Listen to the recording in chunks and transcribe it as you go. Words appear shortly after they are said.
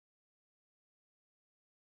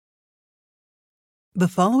The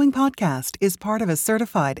following podcast is part of a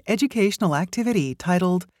certified educational activity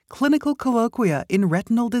titled Clinical Colloquia in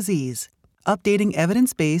Retinal Disease, Updating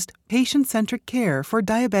Evidence-Based, Patient-Centric Care for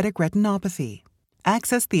Diabetic Retinopathy.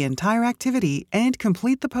 Access the entire activity and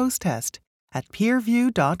complete the post-test at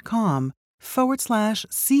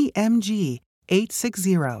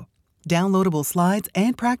peerview.com/CMG860. Downloadable slides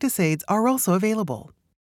and practice aids are also available.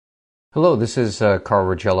 Hello, this is Carl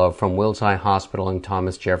Rogello from Wills Eye Hospital and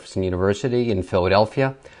Thomas Jefferson University in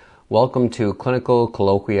Philadelphia. Welcome to Clinical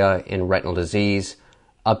Colloquia in Retinal Disease,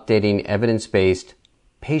 Updating Evidence-Based,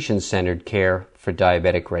 Patient-Centered Care for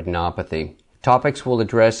Diabetic Retinopathy. Topics we'll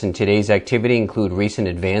address in today's activity include recent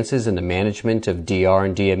advances in the management of DR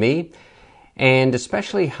and DME, and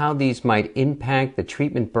especially how these might impact the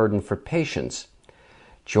treatment burden for patients.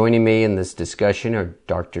 Joining me in this discussion are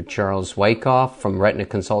Dr. Charles Wyckoff from Retina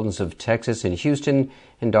Consultants of Texas in Houston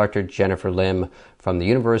and Dr. Jennifer Lim from the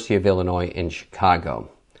University of Illinois in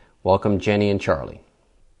Chicago. Welcome, Jenny and Charlie.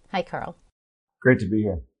 Hi, Carl. Great to be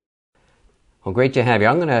here. Well, great to have you.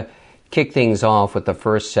 I'm going to kick things off with the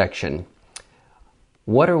first section.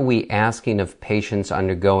 What are we asking of patients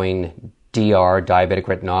undergoing DR, diabetic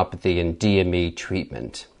retinopathy, and DME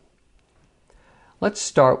treatment? Let's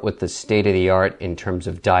start with the state-of-the-art in terms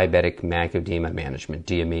of diabetic macular edema management,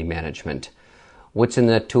 DME management. What's in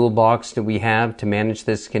the toolbox that we have to manage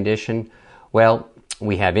this condition? Well,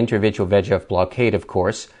 we have intravitreal VEGF blockade, of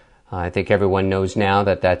course. I think everyone knows now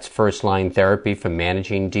that that's first-line therapy for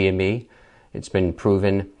managing DME. It's been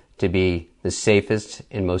proven to be the safest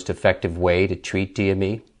and most effective way to treat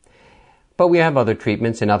DME. But we have other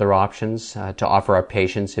treatments and other options to offer our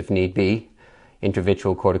patients if need be.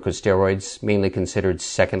 Intravitreal corticosteroids, mainly considered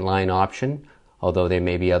second-line option, although there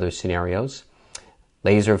may be other scenarios.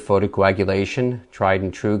 Laser photocoagulation, tried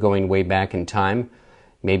and true going way back in time,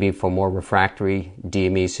 maybe for more refractory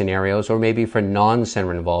DME scenarios, or maybe for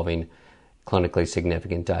non-center involving clinically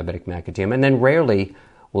significant diabetic macular edema. And then rarely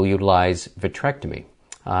we'll utilize vitrectomy.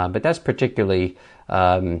 But that's particularly,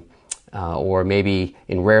 or maybe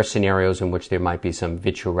in rare scenarios in which there might be some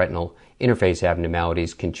vitreoretinal interface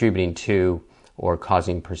abnormalities contributing to or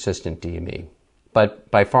causing persistent DME. But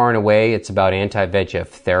by far and away, it's about anti-VEGF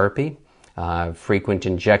therapy, frequent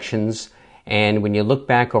injections, and when you look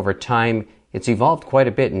back over time, it's evolved quite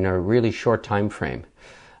a bit in a really short time frame.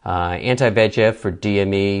 Anti-VEGF for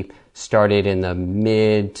DME started in the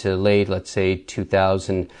mid to late, let's say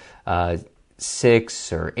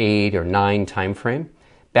 2006 or 8 or 9 time frame.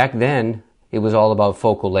 Back then, it was all about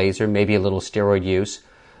focal laser, maybe a little steroid use,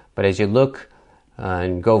 but as you look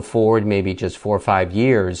and go forward maybe just 4 or 5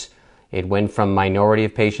 years, it went from minority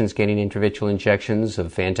of patients getting intravitreal injections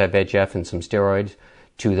of anti-VEGF and some steroids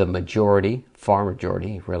to the majority, far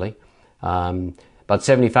majority really. About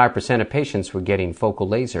 75% of patients were getting focal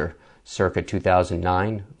laser circa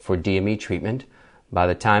 2009 for DME treatment. By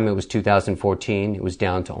the time it was 2014, it was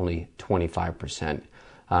down to only 25%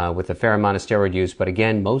 with a fair amount of steroid use, but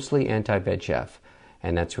again, mostly anti-VEGF.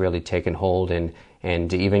 And that's really taken hold and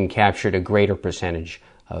even captured a greater percentage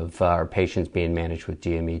of our patients being managed with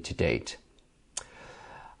DME to date.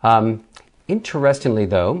 Interestingly,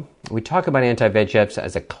 though, we talk about anti-VEGFs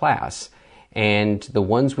as a class, and the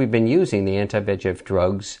ones we've been using, the anti-VEGF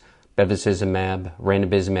drugs, bevacizumab,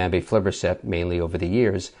 ranibizumab, aflibercept, mainly over the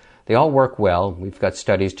years, they all work well. We've got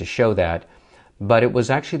studies to show that. But it was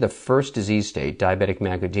actually the first disease state, diabetic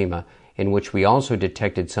macular edema, in which we also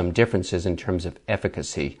detected some differences in terms of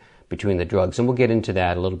efficacy between the drugs. And we'll get into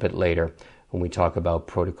that a little bit later when we talk about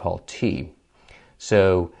Protocol T.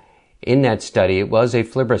 So in that study, it was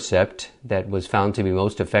aflibercept that was found to be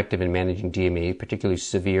most effective in managing DME, particularly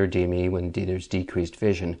severe DME when there's decreased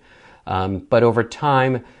vision. But over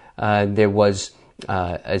time, there was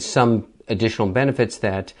some additional benefits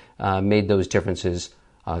that made those differences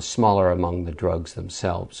smaller among the drugs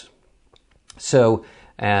themselves. So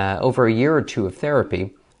over a year or two of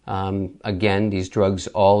therapy, again, these drugs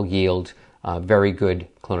all yield very good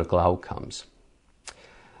clinical outcomes.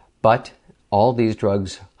 But all these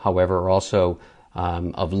drugs, however, are also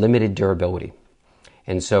of limited durability.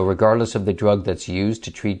 And so regardless of the drug that's used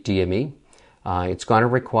to treat DME, it's going to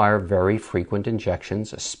require very frequent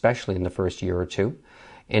injections, especially in the first year or two,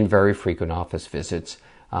 and very frequent office visits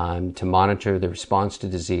to monitor the response to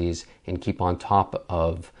disease and keep on top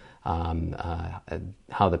of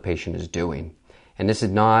how the patient is doing. And this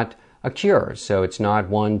is not a cure, so it's not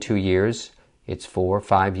 1-2 years, it's 4 or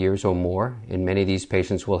 5 years or more, and many of these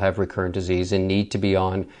patients will have recurrent disease and need to be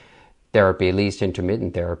on therapy, at least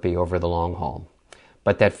intermittent therapy, over the long haul.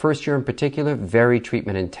 But that first year in particular, very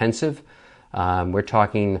treatment intensive. We're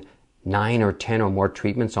talking 9 or 10 or more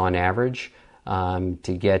treatments on average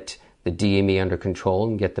to get the DME under control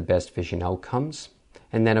and get the best vision outcomes.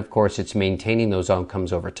 And then, of course, it's maintaining those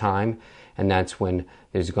outcomes over time, and that's when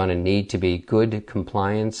there's going to need to be good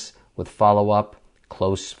compliance with follow-up,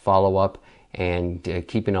 close follow-up, and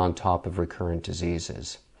keeping on top of recurrent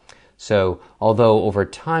diseases. So although over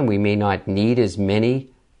time we may not need as many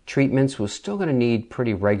treatments, we're still going to need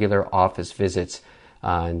pretty regular office visits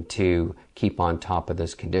to keep on top of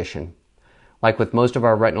this condition. Like with most of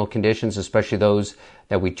our retinal conditions, especially those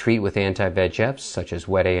that we treat with anti-VEGFs, such as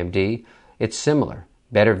wet AMD, it's similar.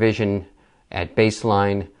 Better vision at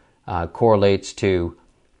baseline correlates to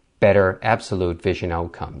better absolute vision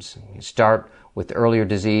outcomes. You start with earlier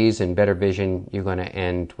disease and better vision, you're going to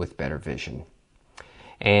end with better vision.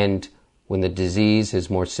 And when the disease is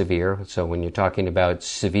more severe, so when you're talking about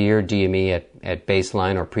severe DME at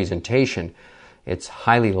baseline or presentation, it's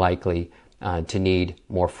highly likely to need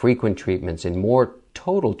more frequent treatments and more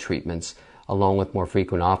total treatments, along with more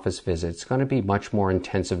frequent office visits. It's going to be much more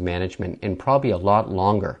intensive management and probably a lot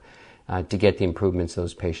longer to get the improvements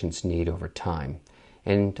those patients need over time.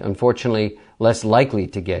 And unfortunately, less likely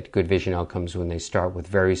to get good vision outcomes when they start with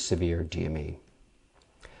very severe DME.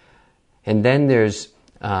 And then there's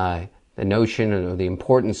the notion or the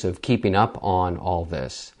importance of keeping up on all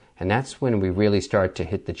this. And that's when we really start to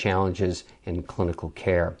hit the challenges in clinical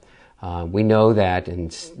care. We know that,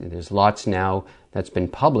 and there's lots now that's been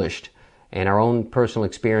published, and our own personal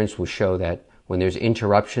experience will show that when there's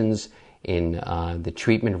interruptions in the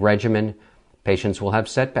treatment regimen, patients will have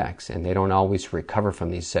setbacks, and they don't always recover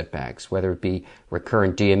from these setbacks, whether it be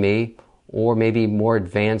recurrent DME or maybe more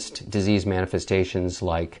advanced disease manifestations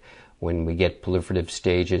like when we get proliferative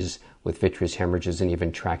stages with vitreous hemorrhages and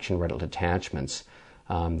even traction retinal detachments.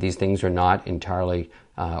 These things are not entirely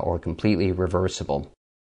or completely reversible.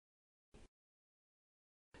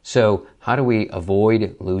 So how do we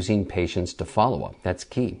avoid losing patients to follow-up? That's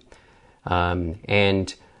key.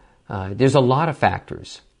 And there's a lot of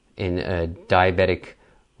factors in diabetic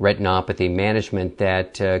retinopathy management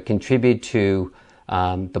that contribute to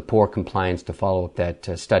the poor compliance to follow-up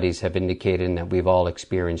that studies have indicated and that we've all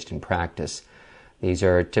experienced in practice. These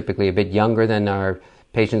are typically a bit younger than our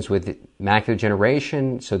patients with macular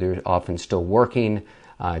degeneration, so they're often still working.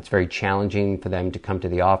 It's very challenging for them to come to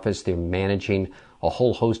the office. They're managing a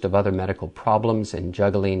whole host of other medical problems and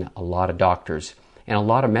juggling a lot of doctors and a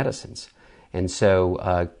lot of medicines. And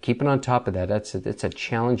so keeping on top of that, it's a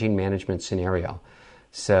challenging management scenario.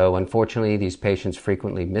 So unfortunately, these patients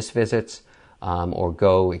frequently miss visits or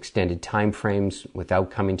go extended time frames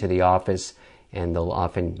without coming to the office, and they'll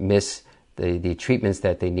often miss the treatments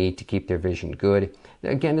that they need to keep their vision good.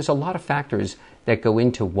 Again, there's a lot of factors that go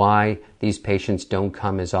into why these patients don't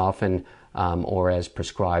come as often or as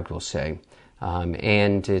prescribed, we'll say.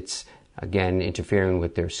 And it's, again, interfering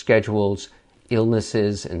with their schedules,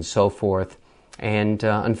 illnesses, and so forth. And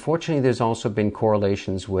unfortunately, there's also been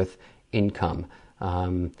correlations with income.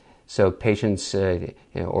 So patients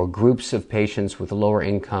or groups of patients with lower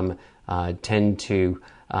income tend to,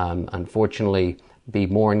 unfortunately, be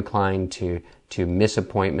more inclined to miss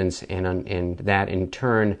appointments, and that in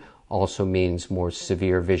turn also means more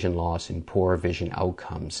severe vision loss and poor vision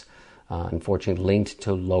outcomes, unfortunately linked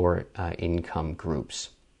to lower income groups.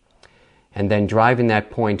 And then driving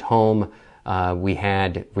that point home, we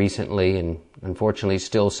had recently, and unfortunately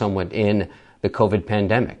still somewhat in, the COVID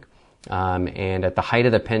pandemic. And at the height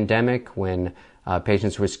of the pandemic, when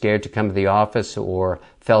patients were scared to come to the office or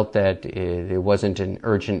felt that there wasn't an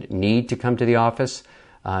urgent need to come to the office,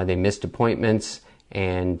 they missed appointments,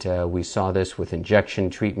 and we saw this with injection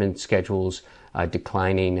treatment schedules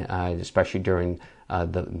declining, especially during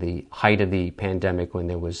the height of the pandemic, when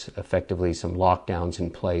there was effectively some lockdowns in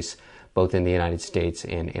place, both in the United States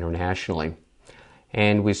and internationally.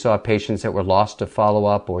 And we saw patients that were lost to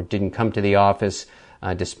follow-up or didn't come to the office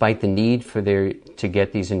despite the need for to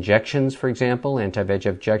get these injections, for example, anti-VEGF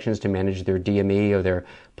injections to manage their DME or their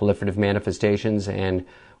proliferative manifestations. And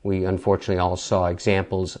we unfortunately all saw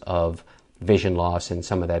examples of vision loss, and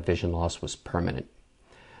some of that vision loss was permanent.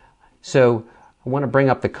 So I want to bring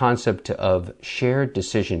up the concept of shared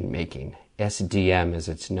decision making, SDM as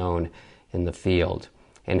it's known in the field,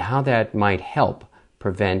 and how that might help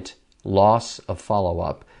prevent loss of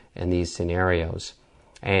follow-up in these scenarios.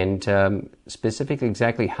 And specifically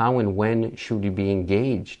exactly how and when should we be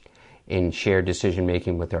engaged in shared decision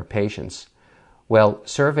making with our patients? Well,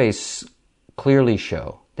 surveys clearly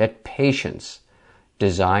show that patients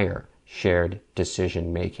desire shared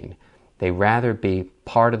decision making. They rather be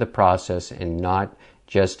part of the process and not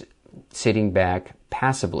just sitting back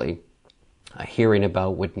passively hearing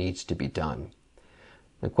about what needs to be done.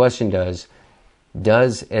 The question does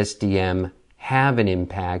SDM have an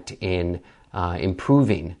impact in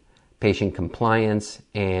improving patient compliance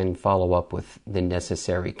and follow up with the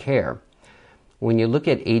necessary care. When you look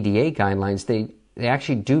at ADA guidelines, they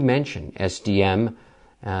actually do mention SDM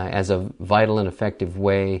as a vital and effective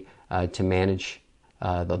way to manage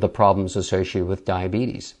the problems associated with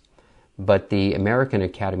diabetes. But the American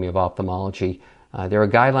Academy of Ophthalmology, there are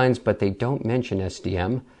guidelines, but they don't mention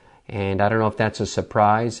SDM. And I don't know if that's a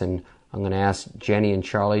surprise, and I'm going to ask Jenny and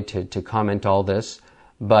Charlie to comment all this.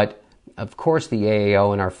 But of course, the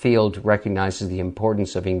AAO in our field recognizes the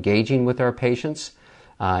importance of engaging with our patients,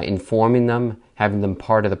 informing them, having them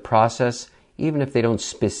part of the process, even if they don't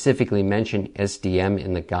specifically mention SDM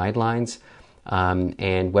in the guidelines,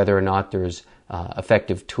 and whether or not there's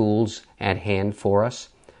effective tools at hand for us.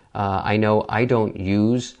 I know I don't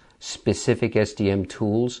use specific SDM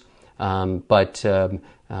tools, but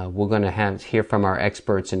we're going to hear from our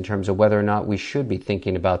experts in terms of whether or not we should be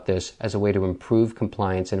thinking about this as a way to improve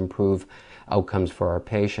compliance and improve outcomes for our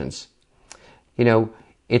patients. You know,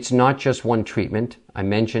 it's not just one treatment. I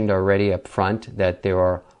mentioned already up front that there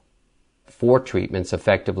are 4 treatments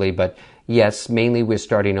effectively, but yes, mainly we're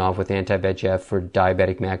starting off with anti-VEGF for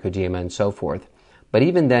diabetic macular edema and so forth. But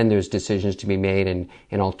even then, there's decisions to be made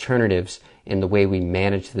and alternatives in the way we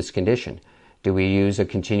manage this condition. Do we use a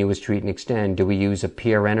continuous treat and extend? Do we use a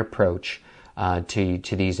PRN approach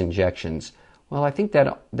to these injections? Well, I think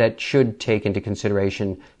that should take into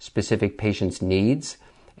consideration specific patients' needs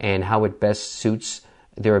and how it best suits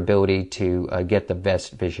their ability to get the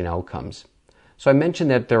best vision outcomes. So I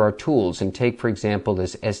mentioned that there are tools, and take, for example,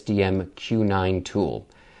 this SDM Q9 tool.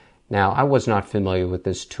 Now, I was not familiar with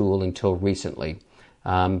this tool until recently,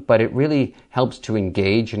 but it really helps to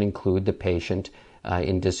engage and include the patient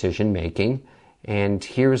in decision making. And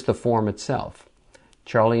here's the form itself.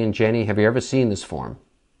 Charlie and Jenny, have you ever seen this form?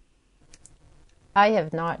 I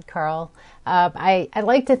have not, Carl. I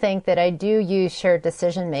like to think that I do use shared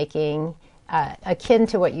decision making akin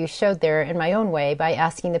to what you showed there in my own way by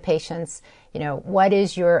asking the patients, you know, what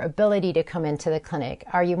is your ability to come into the clinic?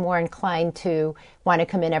 Are you more inclined to want to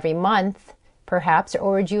come in every month, perhaps,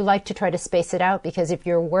 or would you like to try to space it out because of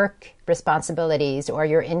your work responsibilities or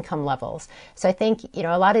your income levels? So I think, you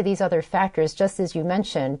know, a lot of these other factors, just as you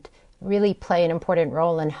mentioned, really play an important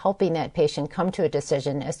role in helping that patient come to a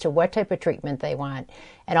decision as to what type of treatment they want,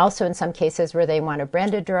 and also in some cases where they want a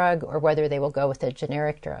branded drug or whether they will go with a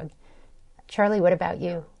generic drug. Charlie, what about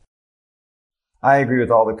you? I agree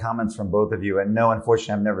with all the comments from both of you. And no,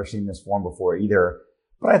 unfortunately, I've never seen this form before either.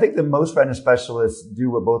 But I think that most retina specialists do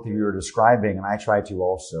what both of you are describing, and I try to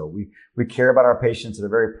also. We care about our patients at a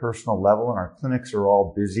very personal level, and our clinics are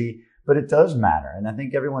all busy, but it does matter. And I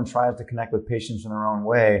think everyone tries to connect with patients in their own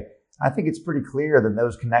way. I think it's pretty clear that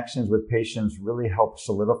those connections with patients really help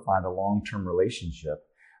solidify the long-term relationship,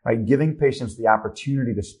 right? Giving patients the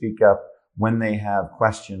opportunity to speak up when they have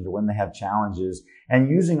questions or when they have challenges, and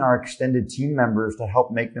using our extended team members to help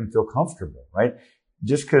make them feel comfortable, right?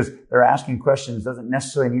 Just because they're asking questions doesn't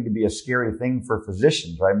necessarily need to be a scary thing for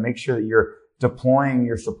physicians, right? Make sure that you're deploying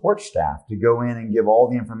your support staff to go in and give all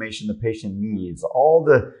the information the patient needs. All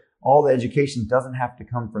the education doesn't have to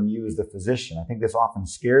come from you as the physician. I think this often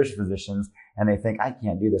scares physicians and they think, I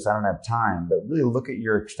can't do this, I don't have time. But really look at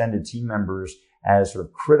your extended team members as sort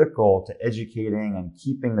of critical to educating and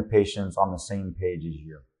keeping the patients on the same page as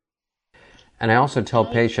you. And I also tell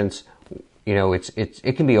patients, you know,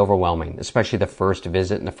 it can be overwhelming, especially the first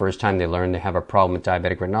visit and the first time they learn they have a problem with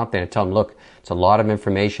diabetic retinopathy. And I tell them, look, it's a lot of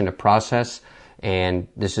information to process, and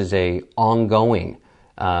this is a ongoing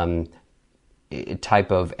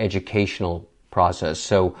type of educational process.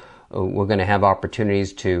 So we're going to have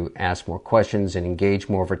opportunities to ask more questions and engage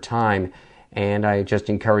more over time. And I just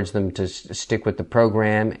encourage them to stick with the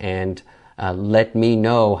program and let me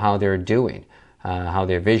know how they're doing, how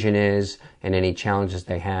their vision is, and any challenges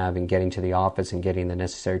they have in getting to the office and getting the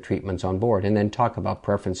necessary treatments on board, and then talk about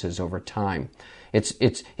preferences over time. It's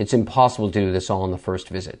impossible to do this all in the first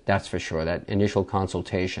visit, that's for sure, that initial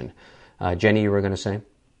consultation. Jenny, you were going to say?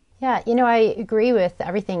 Yeah, you know, I agree with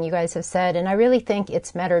everything you guys have said, and I really think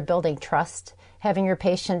it's a matter of building trust, having your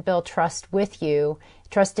patient build trust with you,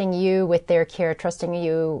 trusting you with their care, trusting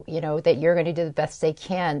you, you know, that you're going to do the best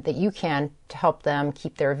that you can to help them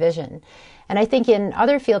keep their vision. And I think in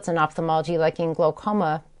other fields in ophthalmology, like in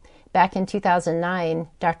glaucoma, back in 2009,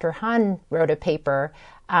 Dr. Han wrote a paper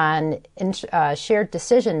on shared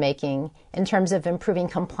decision making in terms of improving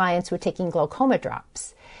compliance with taking glaucoma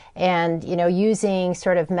drops. And, using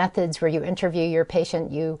sort of methods where you interview your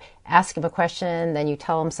patient, you ask them a question, then you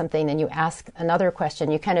tell them something, then you ask another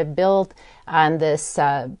question. You kind of build on this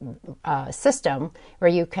system where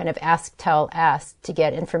you kind of ask, tell, ask to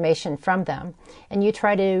get information from them. And you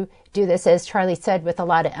try to do this, as Charlie said, with a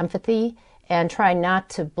lot of empathy, and try not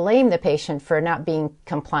to blame the patient for not being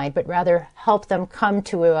compliant, but rather help them come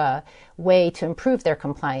to a way to improve their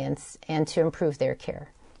compliance and to improve their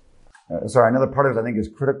care. Sorry, another part of it I think is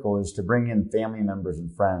critical is to bring in family members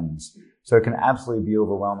and friends. So it can absolutely be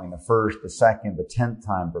overwhelming the first, the second, the 10th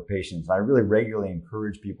time for patients. I really regularly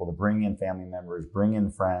encourage people to bring in family members, bring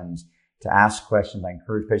in friends, to ask questions. I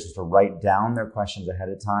encourage patients to write down their questions ahead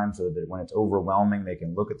of time so that when it's overwhelming, they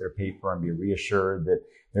can look at their paper and be reassured that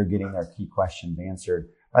they're getting their key questions answered.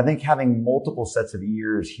 I think having multiple sets of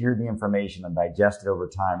ears hear the information and digest it over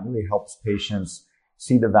time really helps patients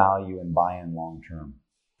see the value and buy in long term.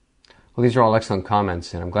 Well, these are all excellent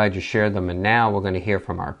comments, and I'm glad you shared them. And now we're going to hear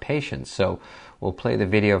from our patients. So we'll play the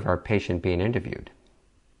video of our patient being interviewed.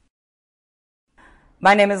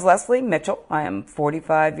 My name is Leslie Mitchell. I am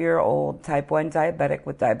 45-year-old type 1 diabetic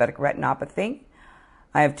with diabetic retinopathy.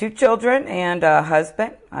 I have 2 children and a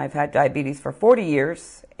husband. I've had diabetes for 40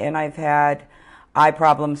 years, and I've had eye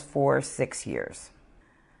problems for 6 years.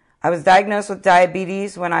 I was diagnosed with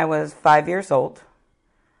diabetes when I was 5 years old.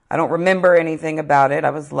 I don't remember anything about it. I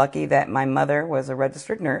was lucky that my mother was a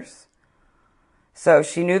registered nurse. So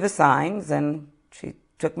she knew the signs, and she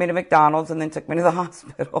took me to McDonald's and then took me to the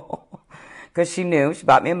hospital. Because she knew. She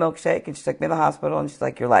bought me a milkshake and she took me to the hospital, and she's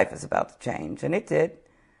like, your life is about to change. And it did.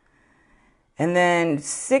 And then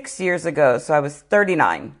 6 years ago, so I was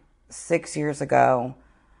 39, 6 years ago,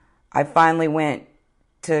 I finally went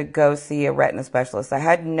to go see a retina specialist. I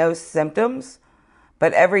had no symptoms,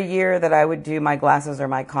 but every year that I would do my glasses or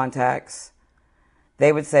my contacts,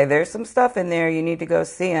 they would say, there's some stuff in there, you need to go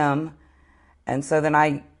see him. And so then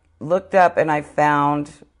I looked up and I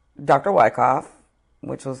found Dr. Wyckoff,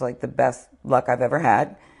 which was like the best luck I've ever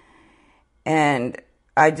had. And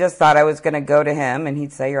I just thought I was going to go to him and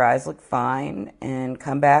he'd say, your eyes look fine, and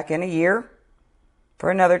come back in a year for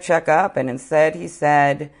another checkup. And instead he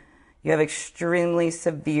said, you have extremely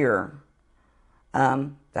severe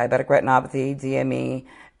diabetic retinopathy, DME,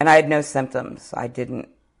 and I had no symptoms. I didn't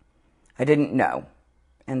know.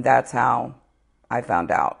 And that's how I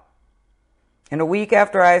found out. And a week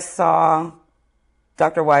after I saw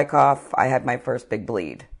Dr. Wyckoff, I had my first big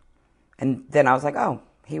bleed. And then I was like, oh,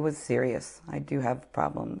 he was serious. I do have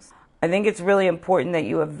problems. I think it's really important that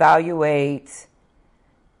you evaluate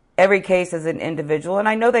every case as an individual. And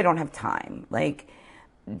I know they don't have time. Like,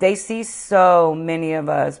 they see so many of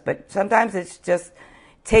us, but sometimes it's just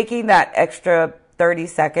taking that extra 30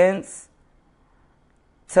 seconds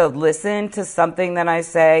to listen to something that I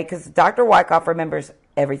say, because Dr. Wyckoff remembers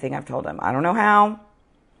everything I've told him. I don't know how,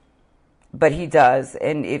 but he does.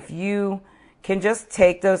 And if you can just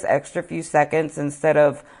take those extra few seconds instead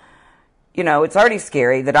of, it's already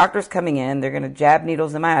scary. The doctor's coming in, they're going to jab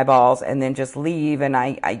needles in my eyeballs and then just leave. And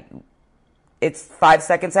it's 5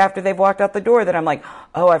 seconds after they've walked out the door that I'm like,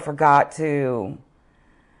 oh, I forgot to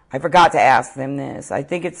ask them this. I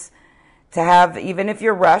think it's to have, even if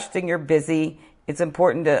you're rushed and you're busy, it's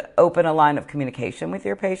important to open a line of communication with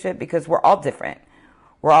your patient, because we're all different.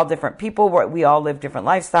 We're all different people. We all live different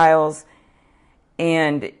lifestyles.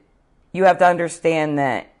 And you have to understand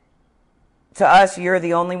that to us, you're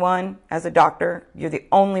the only one as a doctor. You're the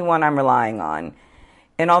only one I'm relying on.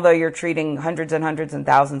 And although you're treating hundreds and hundreds and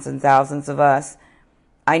thousands of us,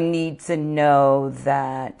 I need to know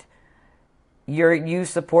that you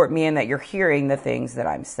support me and that you're hearing the things that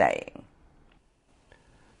I'm saying.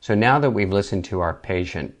 So now that we've listened to our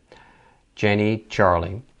patient, Jenny,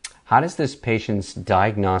 Charlie, how does this patient's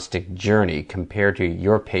diagnostic journey compare to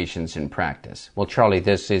your patients in practice? Well, Charlie,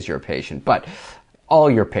 this is your patient, but all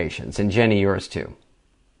your patients, and Jenny, yours too.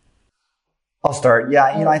 I'll start. Yeah,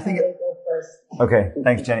 I think. Okay,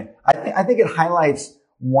 thanks, Jenny. I think it highlights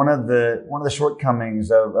one of the shortcomings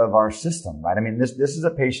of our system, right? I mean, this is a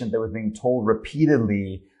patient that was being told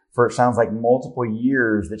repeatedly for, it sounds like, multiple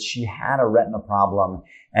years that she had a retina problem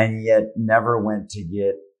and yet never went to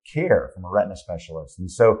get care from a retina specialist. And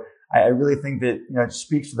so I really think that, it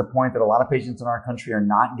speaks to the point that a lot of patients in our country are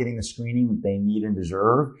not getting the screening that they need and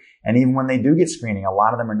deserve. And even when they do get screening, a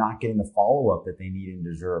lot of them are not getting the follow-up that they need and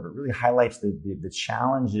deserve. It really highlights the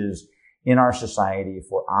challenges in our society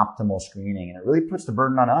for optimal screening. And it really puts the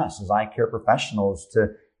burden on us as eye care professionals to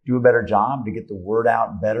do a better job, to get the word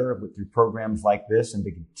out better through programs like this, and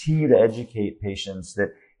to continue to educate patients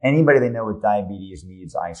that anybody they know with diabetes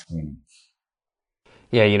needs eye screening.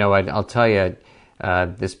 Yeah, I'll tell you,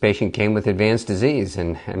 this patient came with advanced disease,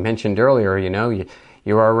 and I mentioned earlier,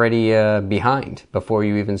 you're already behind before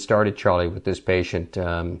you even started, Charlie, with this patient.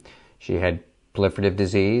 She had proliferative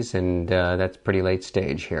disease, and that's pretty late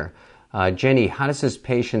stage here. Jenny, how does this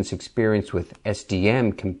patient's experience with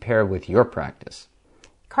SDM compare with your practice?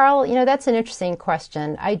 Carl, that's an interesting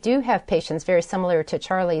question. I do have patients very similar to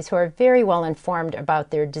Charlie's who are very well informed about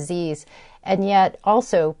their disease and yet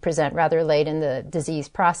also present rather late in the disease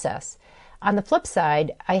process. On the flip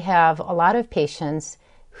side, I have a lot of patients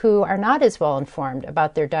who are not as well informed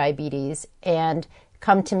about their diabetes and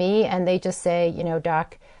come to me and they just say,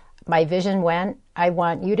 Doc, my vision went. I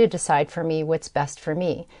want you to decide for me what's best for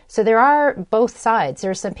me. So there are both sides.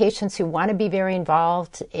 There are some patients who want to be very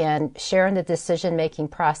involved and share in the decision-making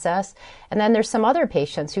process. And then there's some other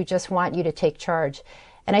patients who just want you to take charge.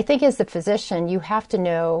 And I think as the physician, you have to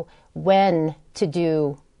know when to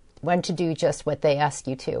do just what they ask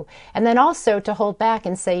you to. And then also to hold back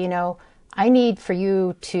and say, I need for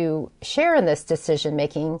you to share in this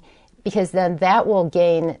decision-making, because then that will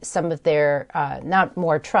gain some of their, not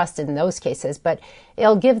more trust in those cases, but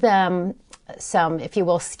it'll give them some, if you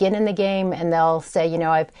will, skin in the game, and they'll say,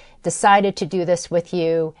 I've decided to do this with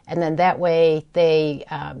you, and then that way they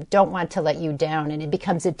don't want to let you down, and it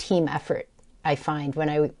becomes a team effort, I find, when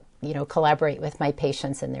I collaborate with my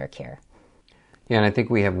patients in their care. Yeah, and I think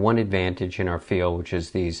we have one advantage in our field, which is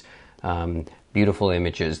these beautiful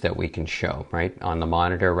images that we can show, right? On the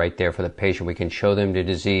monitor right there for the patient. We can show them the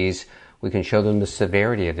disease. We can show them the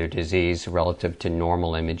severity of their disease relative to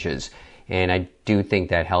normal images. And I do think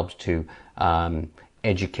that helps to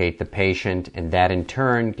educate the patient, and that in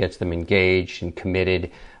turn gets them engaged and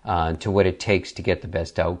committed to what it takes to get the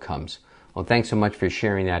best outcomes. Well, thanks so much for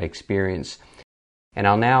sharing that experience. And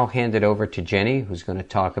I'll now hand it over to Jenny, who's going to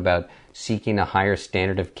talk about seeking a higher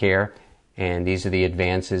standard of care. And these are the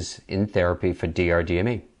advances in therapy for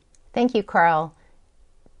DRDME. Thank you, Carl.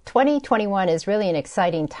 2021 is really an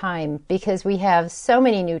exciting time because we have so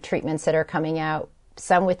many new treatments that are coming out,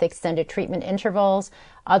 some with extended treatment intervals,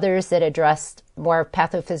 others that address more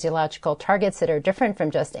pathophysiological targets that are different from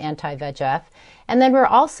just anti-VEGF. And then we're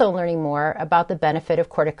also learning more about the benefit of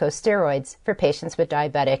corticosteroids for patients with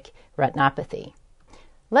diabetic retinopathy.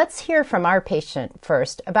 Let's hear from our patient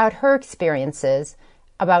first about her experiences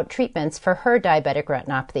about treatments for her diabetic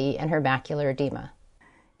retinopathy and her macular edema.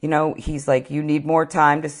 He's like, you need more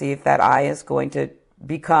time to see if that eye is going to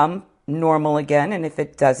become normal again. And if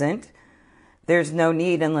it doesn't, there's no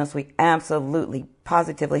need unless we absolutely,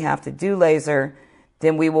 positively have to do laser,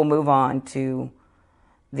 then we will move on to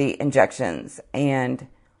the injections. And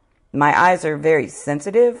my eyes are very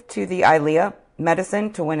sensitive to the Eylea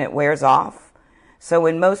medicine, to when it wears off. So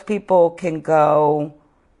when most people can go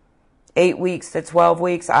 8 weeks to 12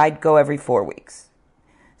 weeks, I'd go every 4 weeks.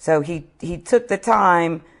 So he took the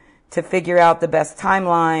time to figure out the best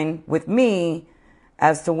timeline with me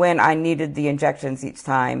as to when I needed the injections each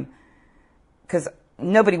time. Because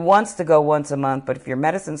nobody wants to go once a month, but if your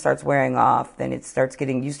medicine starts wearing off, then you start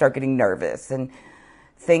getting nervous and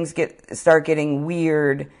things start getting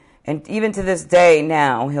weird. And even to this day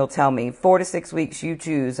now, he'll tell me 4 to 6 weeks you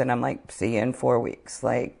choose, and I'm like, see you in 4 weeks.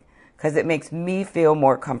 Because it makes me feel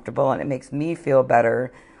more comfortable and it makes me feel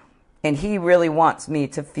better. And he really wants me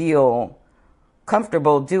to feel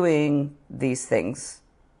comfortable doing these things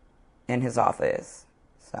in his office.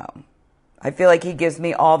 So I feel like he gives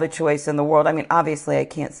me all the choice in the world. I mean, obviously I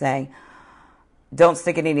can't say, don't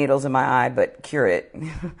stick any needles in my eye, but cure it.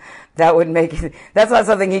 That's not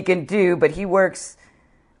something he can do, but he works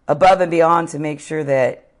above and beyond to make sure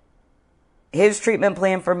that his treatment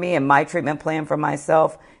plan for me and my treatment plan for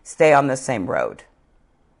myself stay on the same road.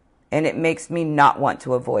 And it makes me not want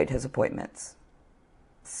to avoid his appointments.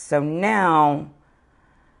 So now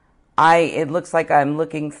it looks like I'm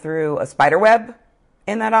looking through a spider web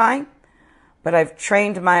in that eye, but I've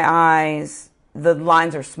trained my eyes. The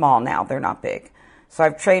lines are small now, they're not big. So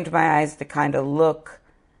I've trained my eyes to kind of look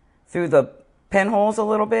through the pinholes a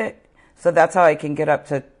little bit. So that's how I can get up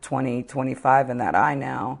to 20, 25 in that eye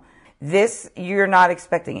now. This, you're not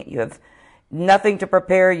expecting it. You have nothing to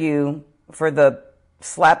prepare you for the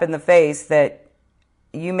slap in the face that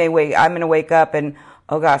I'm going to wake up and,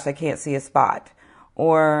 oh gosh, I can't see a spot.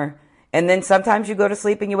 And then sometimes you go to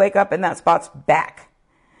sleep and you wake up and that spot's back.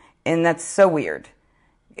 And that's so weird.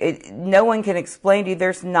 No one can explain to you.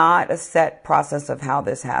 There's not a set process of how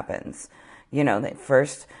this happens.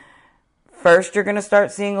 First you're going to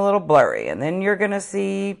start seeing a little blurry, and then you're going to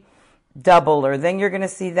see double, or then you're going to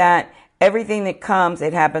see that. Everything that comes,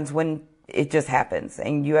 it happens when it just happens,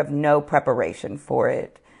 and you have no preparation for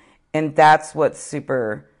it. And that's what's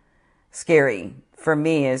super scary for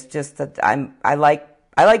me, is just that I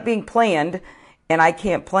like being planned, and I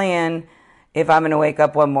can't plan if I'm going to wake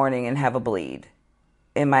up one morning and have a bleed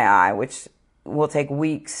in my eye, which will take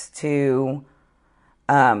weeks to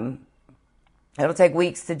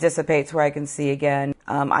dissipate to where I can see again.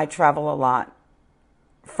 I travel a lot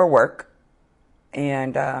for work,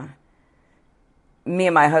 and me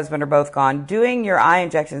and my husband are both gone. Doing your eye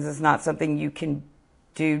injections is not something you can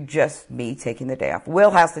do just me taking the day off.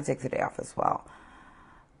 Will has to take the day off as well.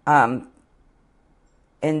 And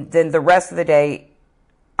then the rest of the day,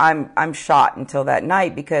 I'm shot until that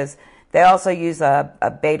night, because they also use a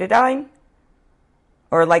betadine,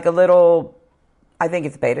 or like a little, I think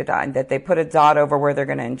it's betadine, that they put a dot over where they're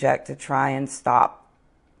going to inject to try and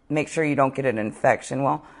make sure you don't get an infection.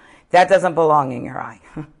 Well, that doesn't belong in your eye.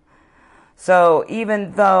 So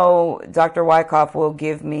even though Dr. Wyckoff will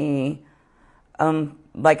give me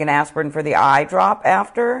like an aspirin for the eye drop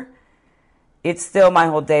after, it's still, my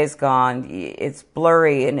whole day's gone. It's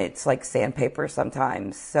blurry and it's like sandpaper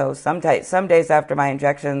sometimes. So some days after my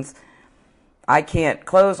injections, I can't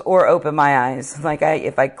close or open my eyes. Like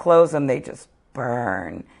if I close them, they just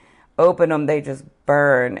burn. Open them, they just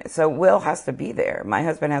burn. So Will has to be there. My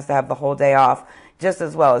husband has to have the whole day off, just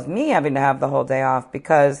as well as me having to have the whole day off,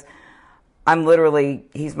 because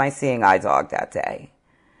he's my seeing eye dog that day.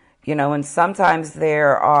 You know, and sometimes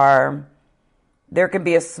there can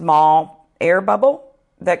be a small air bubble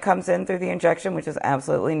that comes in through the injection, which is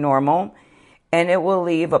absolutely normal, and it will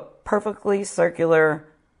leave a perfectly circular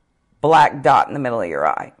black dot in the middle of your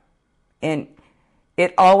eye. And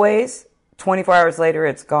it always, 24 hours later,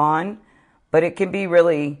 it's gone, but it can be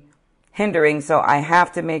really hindering. So I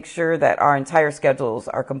have to make sure that our entire schedules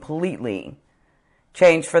are completely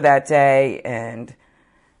changed for that day. And,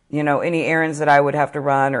 you know, any errands that I would have to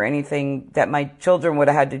run or anything that my children would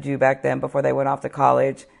have had to do back then before they went off to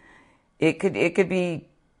college, it could be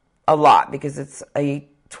a lot, because it's a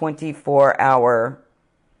 24-hour,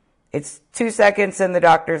 it's 2 seconds in the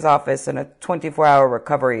doctor's office and a 24-hour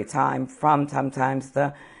recovery time from sometimes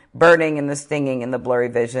the burning and the stinging and the blurry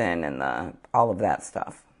vision and all of that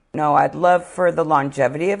stuff. No, I'd love for the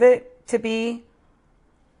longevity of it to be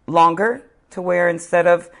longer, to where instead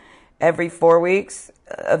of every 4 weeks,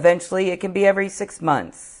 eventually it can be every 6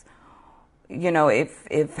 months. You know,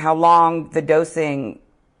 if how long the dosing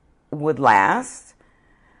would last.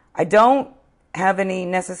 I don't have any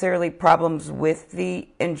necessarily problems with the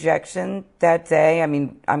injection that day. I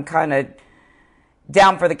mean, I'm kind of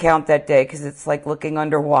down for the count that day, because it's like looking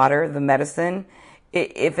underwater, the medicine.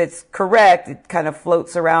 If it's correct, it kind of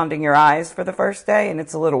floats around in your eyes for the first day, and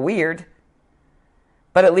it's a little weird.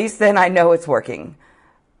 But at least then I know it's working.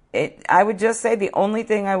 I would just say the only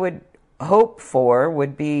thing I would hope for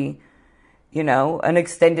would be, you know, an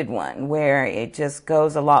extended one where it just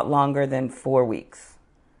goes a lot longer than 4 weeks.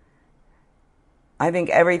 I think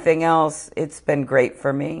everything else, it's been great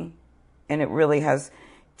for me. And it really has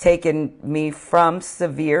taken me from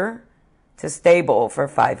severe to stable for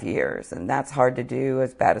 5 years. And that's hard to do,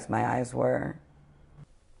 as bad as my eyes were.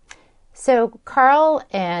 So, Carl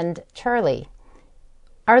and Charlie,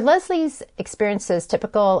 are Leslie's experiences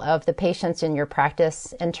typical of the patients in your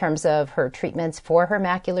practice in terms of her treatments for her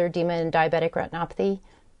macular edema and diabetic retinopathy?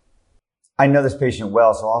 I know this patient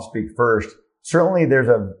well, so I'll speak first. Certainly, there's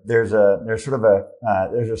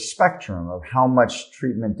a spectrum of how much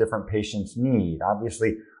treatment different patients need.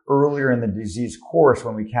 Obviously, earlier in the disease course,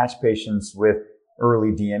 when we catch patients with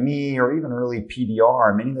early DME or even early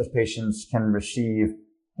PDR, many of those patients can receive,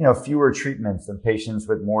 you know, fewer treatments than patients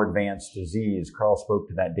with more advanced disease. Carl spoke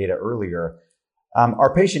to that data earlier.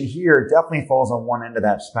 Our patient here definitely falls on one end of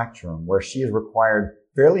that spectrum, where she has required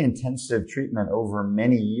fairly intensive treatment over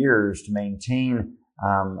many years to maintain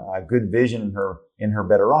a good vision in her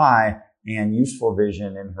better eye and useful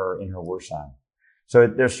vision in her worse eye. So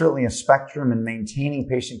there's certainly a spectrum, and maintaining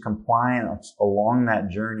patient compliance along that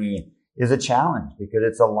journey is a challenge, because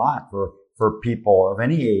it's a lot for people of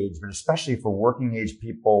any age, but especially for working age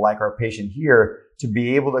people like our patient here, to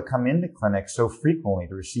be able to come into clinic so frequently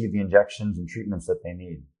to receive the injections and treatments that they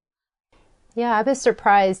need. Yeah, I was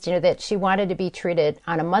surprised, you know, that she wanted to be treated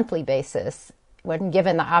on a monthly basis when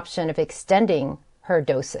given the option of extending her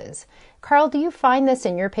doses. Carl, do you find this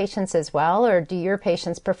in your patients as well, or do your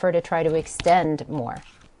patients prefer to try to extend more?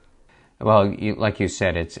 Well, like you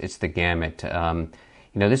said, it's the gamut. You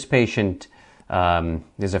know, this patient,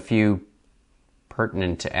 there's a few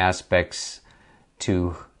pertinent aspects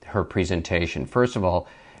to her presentation. First of all,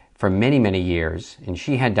 for many, many years, and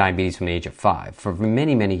she had diabetes from the age of 5, for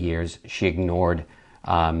many, many years, she ignored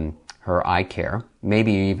her eye care,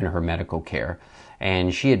 maybe even her medical care.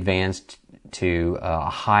 and she advanced to a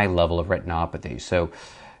high level of retinopathy. So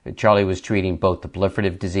Charlie was treating both the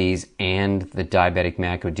proliferative disease and the diabetic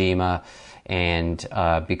macular edema, and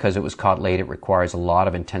because it was caught late, it requires a lot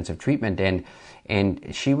of intensive treatment,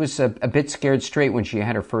 and she was a bit scared straight when she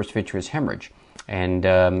had her first vitreous hemorrhage, and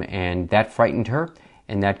that frightened her,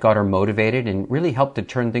 and that got her motivated and really helped to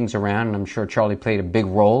turn things around, and I'm sure Charlie played a big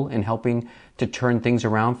role in helping to turn things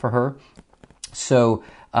around for her. So,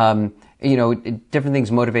 different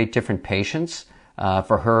things motivate different patients.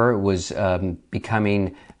 For her, it was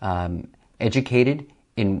becoming educated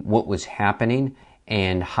in what was happening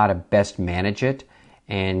and how to best manage it.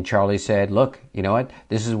 And Charlie said, look, you know what,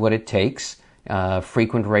 this is what it takes,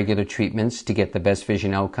 frequent regular treatments to get the best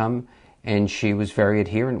vision outcome. And she was very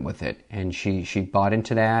adherent with it. And she bought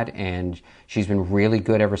into that, and she's been really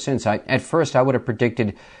good ever since. At first, I would have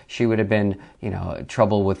predicted she would have been,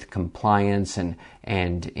 trouble with compliance and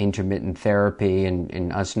intermittent therapy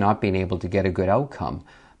and us not being able to get a good outcome.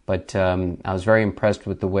 But I was very impressed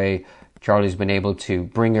with the way Charlie's been able to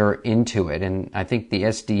bring her into it. And I think the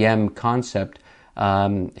SDM concept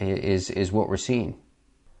is what we're seeing.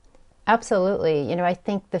 Absolutely. I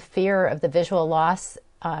think the fear of the visual loss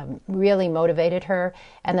really motivated her.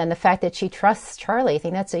 And then the fact that she trusts Charlie, I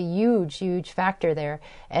think that's a huge, huge factor there.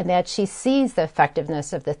 And that she sees the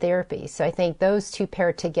effectiveness of the therapy. So I think those two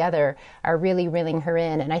paired together are really reeling her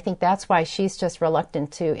in. And I think that's why she's just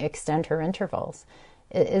reluctant to extend her intervals.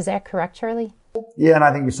 Is that correct, Charlie? Yeah, and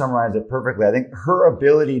I think you summarized it perfectly. I think her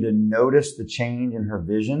ability to notice the change in her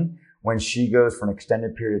vision when she goes for an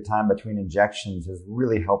extended period of time between injections has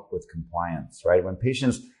really helped with compliance, right? When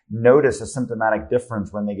patients notice a symptomatic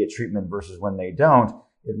difference when they get treatment versus when they don't,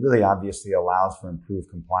 it really obviously allows for improved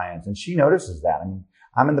compliance. And she notices that. I mean,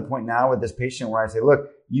 I'm in the point now with this patient where I say, look,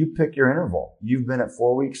 you pick your interval. You've been at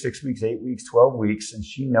 4 weeks, 6 weeks, 8 weeks, 12 weeks, and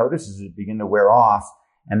she notices it begin to wear off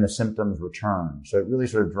and the symptoms return. So it really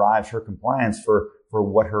sort of drives her compliance for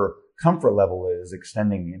what her comfort level is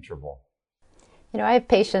extending the interval. I have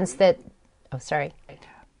patients that, I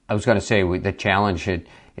was going to say the challenge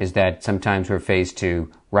is that sometimes we're faced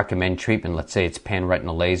to recommend treatment. Let's say it's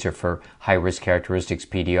pan-retinal laser for high-risk characteristics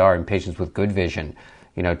PDR in patients with good vision,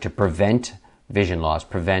 to prevent vision loss,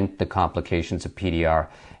 prevent the complications of PDR.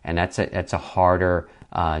 And that's a harder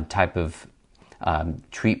type of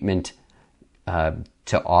treatment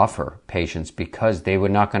to offer patients because they're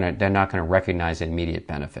not going to recognize an immediate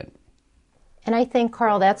benefit. And I think,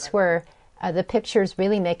 Carl, that's where the pictures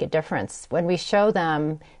really make a difference. When we show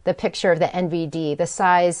them the picture of the NVD, the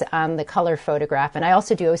size on the color photograph, and I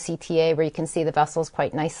also do OCTA where you can see the vessels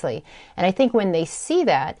quite nicely. And I think when they see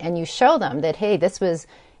that and you show them that, hey, this was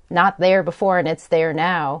not there before and it's there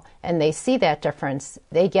now, and they see that difference,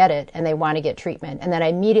 they get it and they want to get treatment. And then I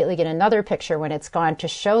immediately get another picture when it's gone to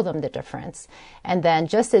show them the difference. And then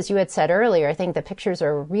just as you had said earlier, I think the pictures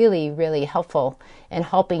are really, really helpful in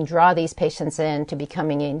helping draw these patients in to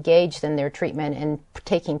becoming engaged in their treatment and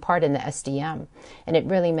taking part in the SDM. And it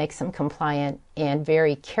really makes them compliant and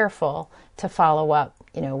very careful to follow up,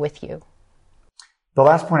 with you. The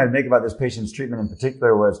last point I'd make about this patient's treatment in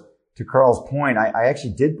particular was, to Carl's point, I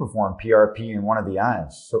actually did perform PRP in one of the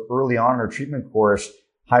eyes. So early on in her treatment course,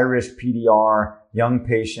 high-risk PDR, young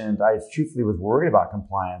patient, I truthfully was worried about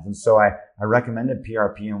compliance. And so I recommended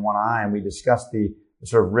PRP in one eye, and we discussed the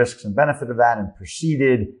sort of risks and benefit of that and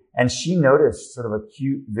proceeded. And she noticed sort of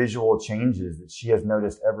acute visual changes that she has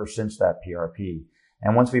noticed ever since that PRP.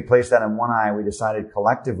 And once we placed that in one eye, we decided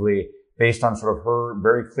collectively, based on sort of her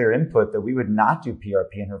very clear input, that we would not do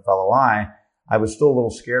PRP in her fellow eye. I was still a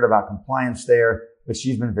little scared about compliance there, but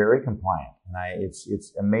she's been very compliant. And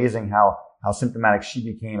it's amazing how symptomatic she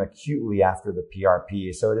became acutely after the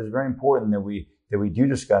PRP. So it is very important that we do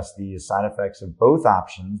discuss these side effects of both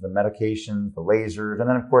options, the medications, the lasers, and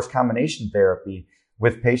then of course combination therapy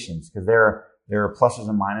with patients, because there are pluses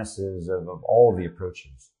and minuses of all of the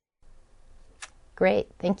approaches. Great,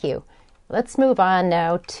 thank you. Let's move on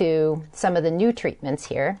now to some of the new treatments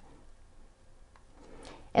here.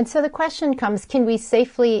 And so the question comes, can we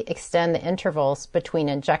safely extend the intervals between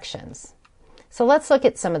injections? So let's look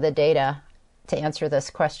at some of the data to answer this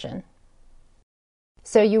question.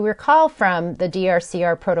 So you recall from the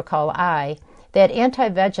DRCR Protocol I that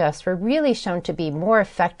anti-VEGFs were really shown to be more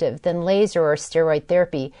effective than laser or steroid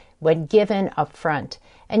therapy when given up front.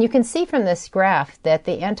 And you can see from this graph that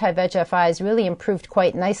the anti-VEGF eyes really improved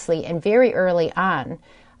quite nicely and very early on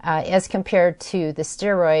as compared to the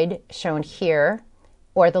steroid shown here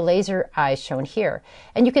or the laser eyes shown here.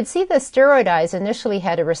 And you can see the steroid eyes initially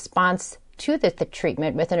had a response to the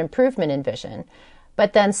treatment with an improvement in vision.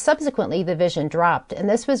 But then subsequently, the vision dropped, and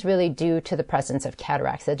this was really due to the presence of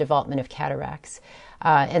cataracts, the development of cataracts.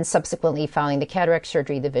 And subsequently, following the cataract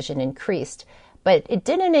surgery, the vision increased. But it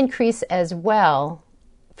didn't increase as well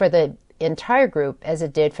for the entire group as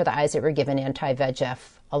it did for the eyes that were given anti-VEGF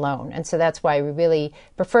alone. And so that's why we really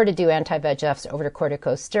prefer to do anti-VEGFs over to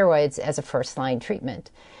corticosteroids as a first-line treatment.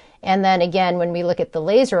 And then again, when we look at the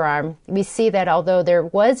laser arm, we see that although there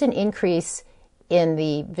was an increase in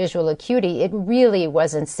the visual acuity, it really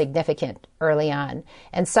wasn't significant early on.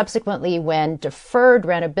 And subsequently, when deferred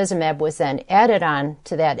ranibizumab was then added on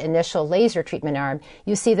to that initial laser treatment arm,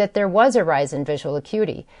 you see that there was a rise in visual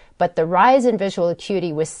acuity. But the rise in visual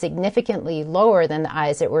acuity was significantly lower than the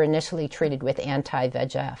eyes that were initially treated with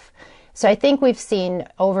anti-VEGF. So I think we've seen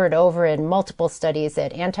over and over in multiple studies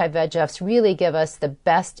that anti-VEGFs really give us the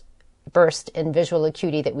best burst in visual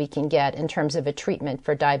acuity that we can get in terms of a treatment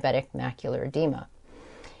for diabetic macular edema.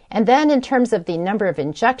 And then in terms of the number of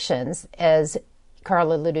injections, as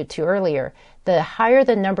Carl alluded to earlier, the higher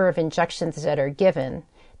the number of injections that are given,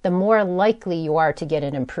 the more likely you are to get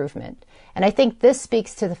an improvement. And I think this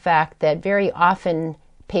speaks to the fact that very often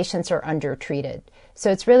patients are undertreated.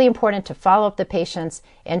 So it's really important to follow up the patients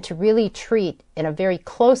and to really treat in a very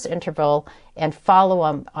close interval and follow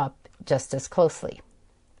them up just as closely.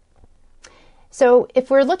 So if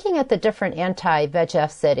we're looking at the different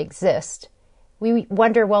anti-VEGFs that exist, we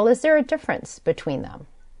wonder, well, is there a difference between them?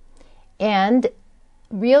 And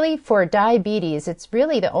really for diabetes, it's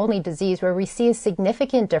really the only disease where we see a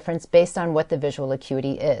significant difference based on what the visual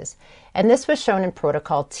acuity is. And this was shown in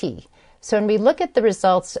Protocol T. So when we look at the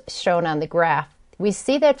results shown on the graph, we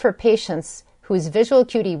see that for patients whose visual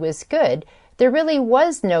acuity was good, there really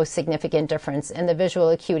was no significant difference in the visual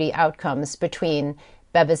acuity outcomes between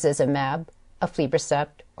bevacizumab,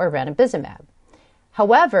 aflibercept, or ranibizumab.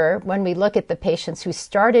 However, when we look at the patients who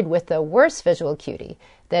started with the worst visual acuity,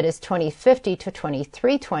 that is 20/50 to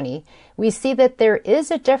 23/20, we see that there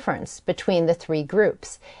is a difference between the three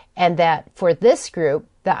groups, and that for this group,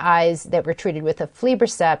 the eyes that were treated with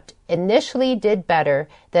aflibercept initially did better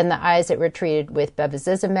than the eyes that were treated with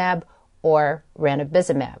bevacizumab or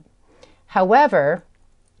ranibizumab. However,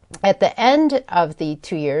 at the end of the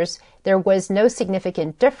 2 years, there was no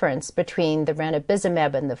significant difference between the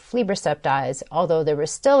ranibizumab and the aflibercept eyes, although there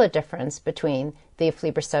was still a difference between the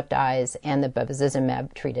aflibercept eyes and the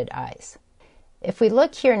bevacizumab-treated eyes. If we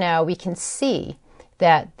look here now, we can see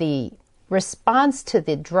that the response to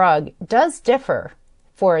the drug does differ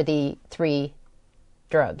for the three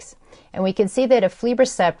drugs. And we can see that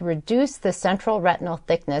aflibercept reduced the central retinal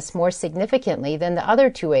thickness more significantly than the other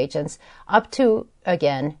two agents up to,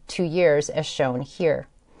 again, 2 years as shown here.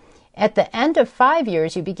 At the end of 5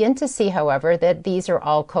 years, you begin to see, however, that these are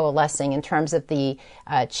all coalescing in terms of the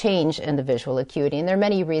change in the visual acuity, and there are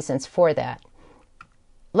many reasons for that.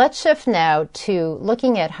 Let's shift now to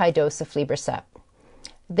looking at high-dose aflibercept.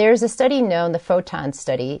 There's a study known, the PHOTON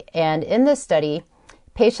study, and in this study,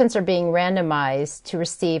 patients are being randomized to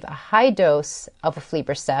receive a high dose of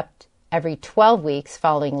aflibercept every 12 weeks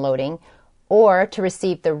following loading, or to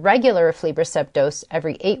receive the regular aflibercept dose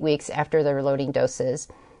every 8 weeks after their loading doses,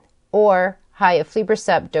 or high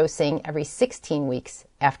aflibercept dosing every 16 weeks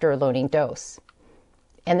after a loading dose.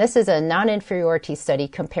 And this is a non-inferiority study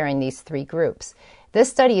comparing these three groups. This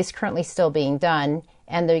study is currently still being done,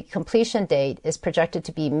 and the completion date is projected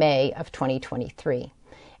to be May of 2023.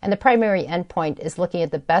 And the primary endpoint is looking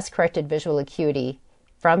at the best corrected visual acuity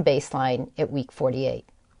from baseline at week 48.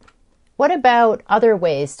 What about other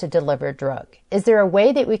ways to deliver drug? Is there a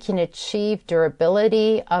way that we can achieve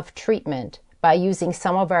durability of treatment by using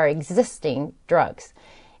some of our existing drugs?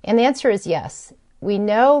 And the answer is yes. We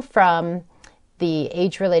know from the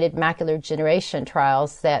age-related macular degeneration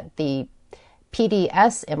trials that the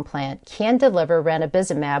PDS implant can deliver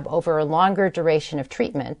ranibizumab over a longer duration of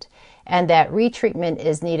treatment, and that retreatment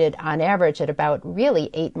is needed on average at about really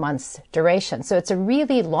 8 months duration. So it's a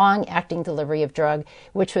really long-acting delivery of drug,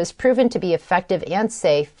 which was proven to be effective and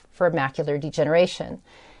safe for macular degeneration.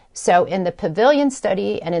 So in the Pavilion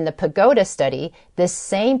study and in the Pagoda study, this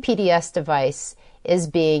same PDS device is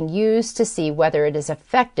being used to see whether it is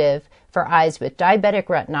effective for eyes with diabetic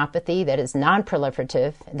retinopathy that is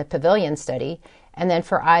non-proliferative in the Pavilion study, and then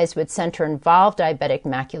for eyes with center-involved diabetic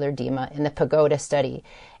macular edema in the Pagoda study.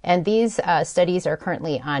 And these studies are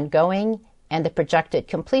currently ongoing, and the projected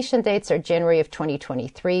completion dates are January of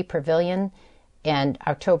 2023, Pavilion, and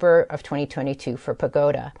October of 2022 for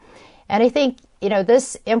Pagoda. And I think,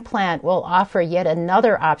 this implant will offer yet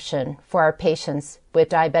another option for our patients with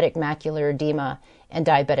diabetic macular edema and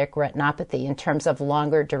diabetic retinopathy in terms of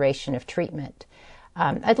longer duration of treatment.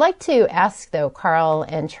 I'd like to ask, though, Carl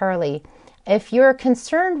and Charlie, If you're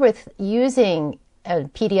concerned with using a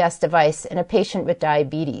PDS device in a patient with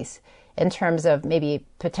diabetes in terms of maybe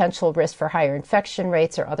potential risk for higher infection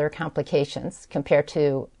rates or other complications compared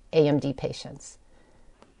to AMD patients.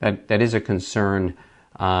 That is a concern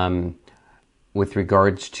with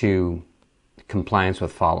regards to compliance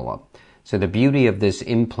with follow-up. So the beauty of this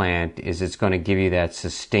implant is it's going to give you that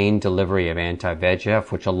sustained delivery of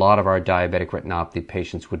anti-VEGF, which a lot of our diabetic retinopathy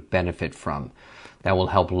patients would benefit from. That will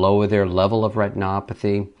help lower their level of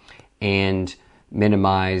retinopathy and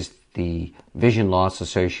minimize the vision loss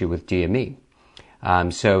associated with DME.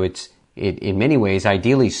 So it's in many ways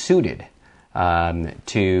ideally suited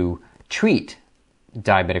to treat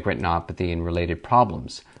diabetic retinopathy and related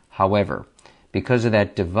problems. However, because of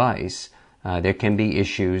that device, there can be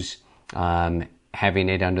issues having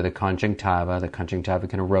it under the conjunctiva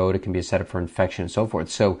can erode, it can be a setup for infection and so forth.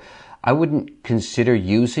 So I wouldn't consider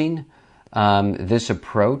using this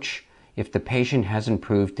approach if the patient hasn't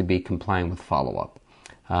proved to be compliant with follow-up.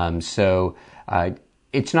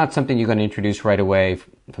 It's not something you're going to introduce right away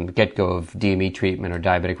from the get-go of DME treatment or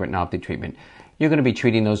diabetic retinopathy treatment. You're going to be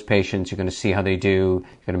treating those patients, you're going to see how they do,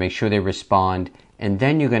 you're going to make sure they respond, and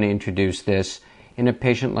then you're going to introduce this in a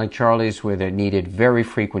patient like Charlie's where they needed very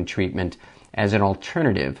frequent treatment as an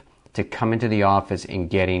alternative to come into the office and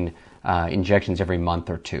getting injections every month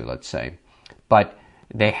or two, let's say. But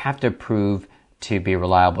they have to prove to be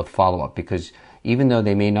reliable with follow-up, because even though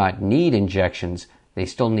they may not need injections, they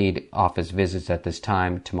still need office visits at this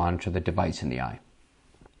time to monitor the device in the eye.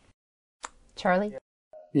 Charlie?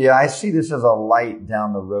 Yeah, I see this as a light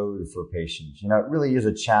down the road for patients. It really is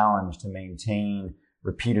a challenge to maintain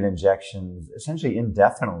repeated injections essentially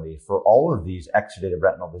indefinitely for all of these exudative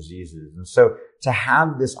retinal diseases. And so to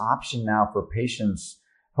have this option now for patients,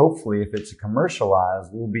 hopefully if it's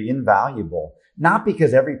commercialized, will be invaluable. Not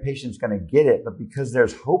because every patient's going to get it, but because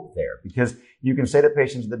there's hope there. Because you can say to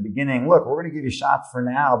patients at the beginning, look, we're going to give you shots for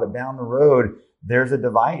now, but down the road, there's a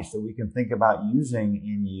device that we can think about using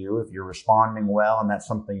in you if you're responding well and that's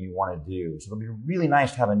something you want to do. So it'll be really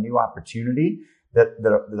nice to have a new opportunity that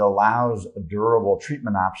allows a durable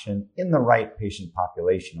treatment option in the right patient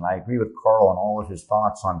population. And I agree with Carl on all of his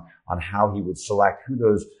thoughts on how he would select who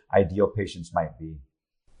those ideal patients might be.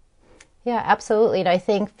 Yeah, absolutely. And I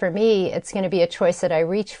think for me, it's going to be a choice that I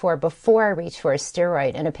reach for before I reach for a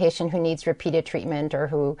steroid in a patient who needs repeated treatment or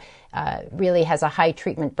who really has a high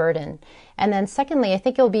treatment burden. And then secondly, I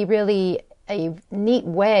think it'll be really a neat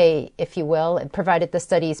way, if you will, provided the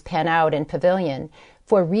studies pan out in Pavilion,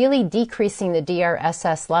 for really decreasing the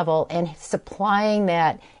DRSS level and supplying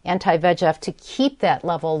that anti-VEGF to keep that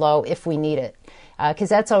level low if we need it. Because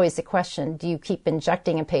that's always the question. Do you keep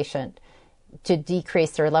injecting a patient to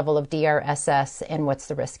decrease their level of DRSS, and what's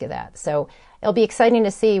the risk of that? So it'll be exciting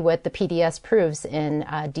to see what the PDS proves in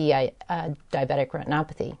diabetic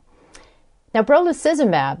retinopathy. Now,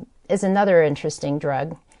 brolucizumab is another interesting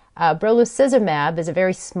drug. Brolucizumab is a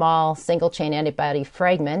very small single-chain antibody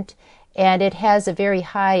fragment, and it has a very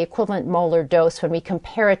high equivalent molar dose when we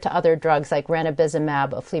compare it to other drugs like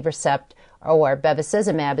ranibizumab, aflibercept, or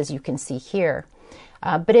bevacizumab, as you can see here.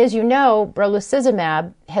 But as you know,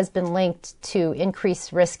 brolucizumab has been linked to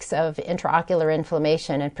increased risks of intraocular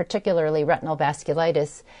inflammation and particularly retinal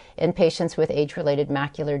vasculitis in patients with age-related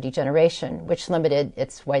macular degeneration, which limited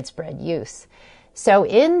its widespread use. So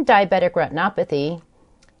in diabetic retinopathy,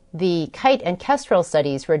 the KITE and KESTREL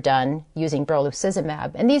studies were done using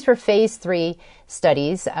brolucizumab, and these were phase 3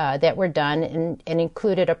 studies that were done and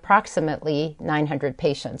included approximately 900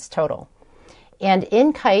 patients total. And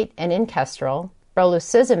in KITE and in KESTREL,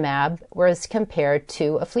 brolucizumab was compared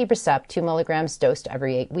to aflibercept 2 milligrams dosed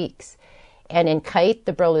every 8 weeks. And in KITE,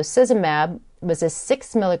 the brolucizumab was a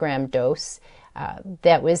 6 milligram dose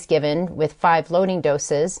that was given with 5 loading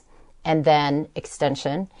doses and then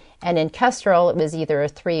extension. And in KESTREL, it was either a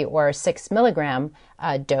 3 or a 6 milligram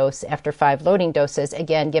dose after 5 loading doses,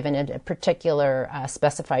 again given in a particular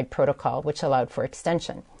specified protocol, which allowed for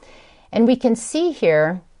extension. And we can see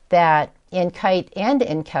here that in KITE and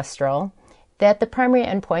in KESTREL, that the primary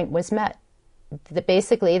endpoint was met.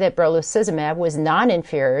 Basically, that brolucizumab was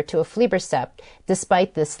non-inferior to aflibercept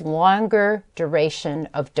despite this longer duration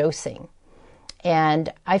of dosing.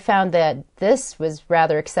 And I found that this was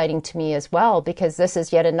rather exciting to me as well, because this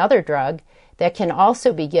is yet another drug that can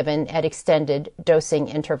also be given at extended dosing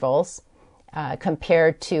intervals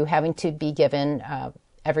compared to having to be given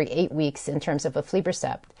every 8 weeks in terms of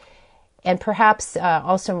aflibercept. And perhaps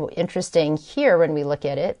also interesting here when we look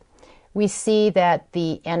at it, we see that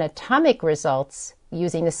the anatomic results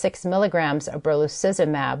using the 6 milligrams of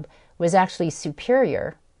brolucizumab was actually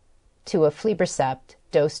superior to aflibercept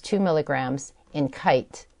dosed 2 milligrams in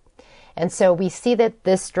KITE. And so we see that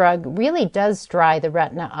this drug really does dry the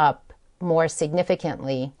retina up more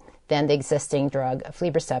significantly than the existing drug,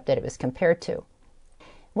 aflibercept, that it was compared to.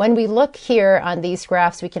 When we look here on these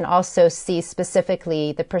graphs, we can also see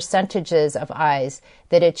specifically the percentages of eyes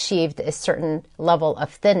that achieved a certain level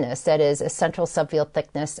of thinness, that is, a central subfield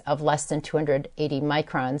thickness of less than 280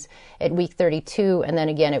 microns at week 32 and then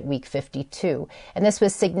again at week 52. And this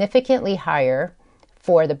was significantly higher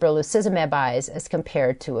for the brolucizumab eyes as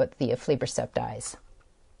compared to the aflibercept eyes.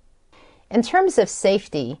 In terms of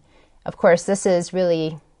safety, of course, this is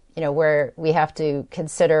really where we have to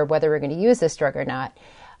consider whether we're going to use this drug or not.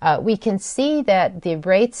 We can see that the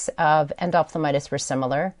rates of endophthalmitis were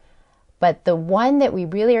similar, but the one that we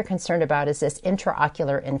really are concerned about is this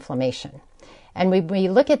intraocular inflammation. And when we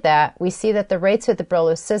look at that, we see that the rates with the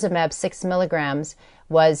brolucizumab 6 milligrams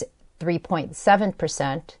was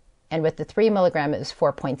 3.7%, and with the 3 milligram it was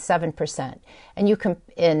 4.7%. And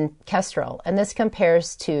in Kestrel, and this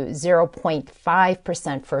compares to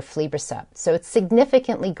 0.5% for aflibercept. So it's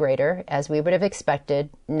significantly greater, as we would have expected,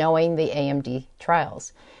 knowing the AMD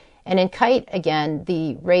trials. And in KITE, again,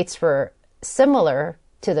 the rates were similar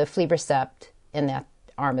to the aflibercept in that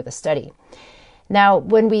arm of the study. Now,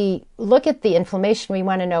 when we look at the inflammation, we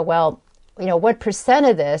want to know, what percent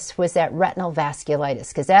of this was that retinal vasculitis?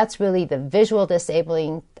 Because that's really the visual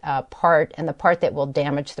disabling part and the part that will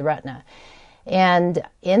damage the retina. And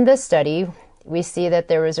in this study, we see that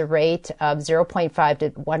there was a rate of 0.5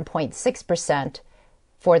 to 1.6%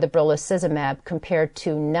 for the brolucizumab compared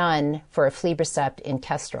to none for aflibercept in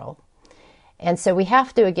Kestrel. And so we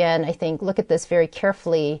have to, again, I think, look at this very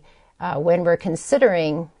carefully when we're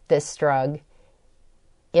considering this drug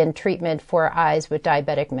in treatment for eyes with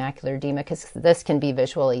diabetic macular edema, because this can be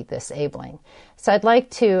visually disabling. So I'd like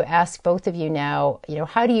to ask both of you now,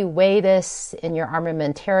 how do you weigh this in your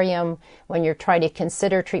armamentarium when you're trying to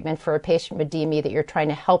consider treatment for a patient with DME that you're trying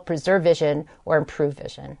to help preserve vision or improve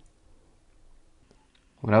vision?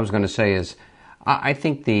 What I was going to say is, I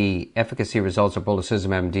think the efficacy results of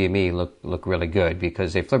brolucizumab and DME look really good,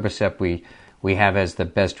 because aflibercept we have as the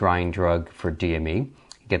best drying drug for DME.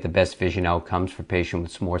 Get the best vision outcomes for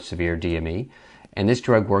patients with more severe DME. And this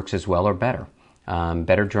drug works as well or better.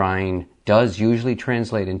 Better drying does usually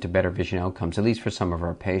translate into better vision outcomes, at least for some of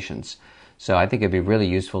our patients. So I think it'd be really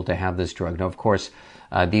useful to have this drug. Now, of course,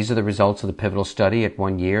 these are the results of the pivotal study at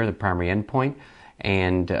 1 year, the primary endpoint.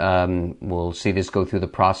 And we'll see this go through the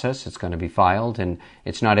process. It's going to be filed, and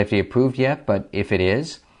it's not FDA approved yet, but if it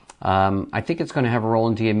is, I think it's going to have a role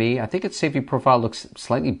in DME. I think its safety profile looks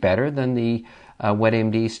slightly better than the wet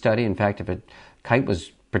AMD study. In fact, KITE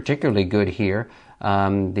was particularly good here.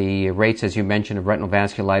 The rates, as you mentioned, of retinal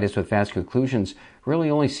vasculitis with vascular occlusions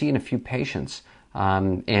really only seen in a few patients.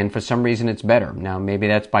 And for some reason it's better. Now, maybe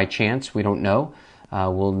that's by chance. We don't know.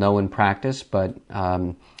 We'll know in practice. But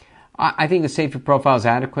I think the safety profile is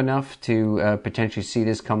adequate enough to potentially see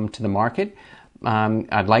this come to the market.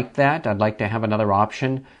 I'd like that. I'd like to have another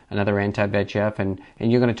option, another anti-VEGF. And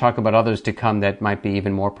you're going to talk about others to come that might be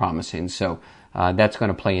even more promising. So that's going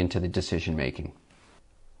to play into the decision making.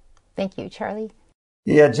 Thank you, Charlie.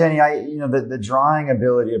 Yeah, Jenny, the drying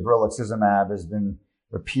ability of brolucizumab has been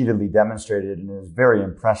repeatedly demonstrated and is very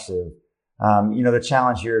impressive. The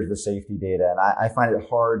challenge here is the safety data, and I find it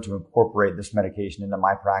hard to incorporate this medication into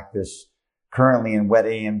my practice currently in wet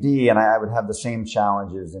AMD, and I would have the same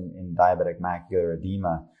challenges in diabetic macular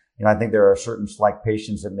edema. I think there are certain select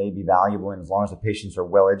patients that may be valuable, and as long as the patients are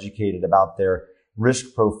well educated about their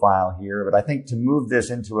risk profile here. But I think to move this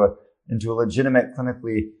into a legitimate,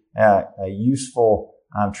 clinically useful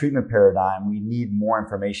treatment paradigm, we need more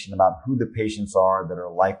information about who the patients are that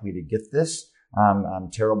are likely to get this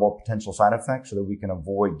terrible potential side effects, so that we can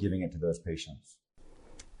avoid giving it to those patients.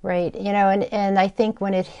 Right. And I think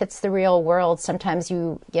when it hits the real world, sometimes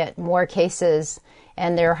you get more cases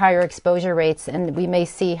and there are higher exposure rates, and we may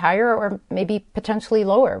see higher or maybe potentially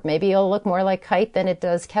lower. Maybe it'll look more like KITE than it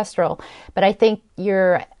does Kestrel. But I think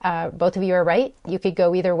both of you are right. You could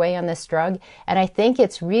go either way on this drug. And I think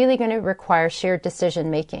it's really going to require shared decision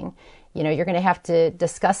making. You're going to have to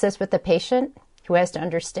discuss this with the patient, who has to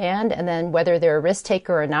understand, and then whether they're a risk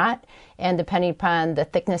taker or not, and depending upon the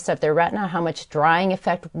thickness of their retina, how much drying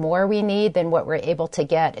effect more we need than what we're able to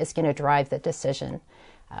get is going to drive the decision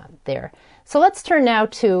there. So let's turn now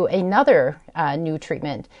to another new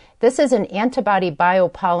treatment. This is an antibody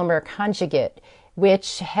biopolymer conjugate,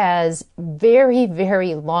 which has very,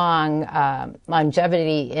 very long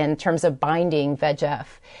longevity in terms of binding VEGF.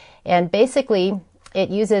 And basically, it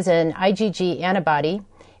uses an IgG antibody,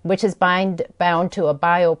 which is bound to a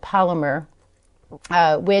biopolymer,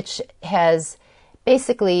 which has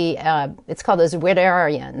basically, it's called a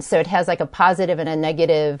Zwitterian. So it has like a positive and a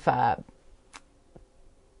negative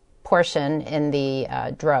portion in the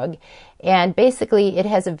drug. And basically, it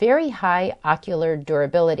has a very high ocular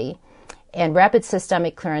durability and rapid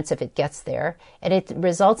systemic clearance if it gets there. And it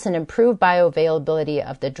results in improved bioavailability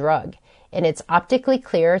of the drug. And it's optically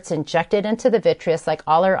clear. It's injected into the vitreous like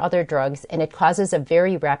all our other drugs, and it causes a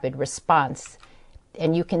very rapid response.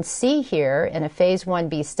 And you can see here in a phase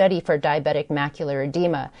 1b study for diabetic macular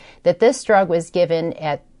edema that this drug was given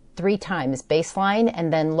at 3 times baseline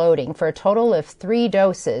and then loading for a total of 3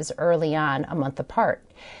 doses early on, a month apart.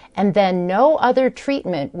 And then no other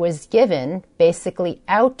treatment was given basically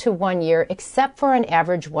out to 1 year except for an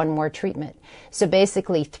average 1 more treatment. So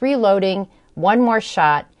basically 3 loading, 1 more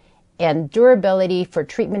shot, and durability for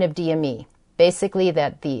treatment of DME. Basically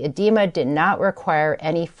that the edema did not require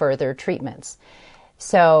any further treatments.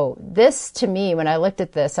 So this, to me, when I looked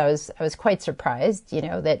at this, I was quite surprised,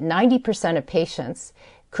 that 90% of patients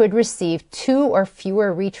could receive 2 or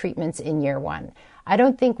fewer retreatments in year 1. I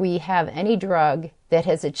don't think we have any drug that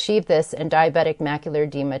has achieved this in diabetic macular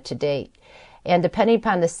edema to date. And depending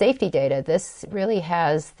upon the safety data, this really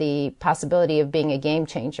has the possibility of being a game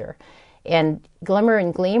changer. And Glimmer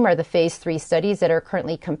and Gleam are the phase 3 studies that are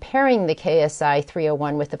currently comparing the KSI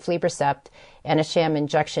 301 with aflibercept, and a sham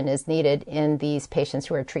injection is needed in these patients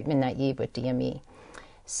who are treatment naive with DME.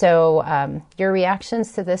 So your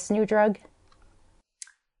reactions to this new drug?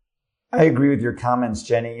 I agree with your comments,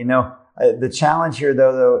 Jenny. The challenge here,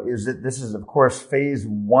 though, is that this is, of course, phase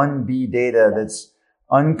 1b data that's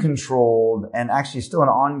uncontrolled and actually still an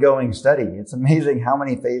ongoing study. It's amazing how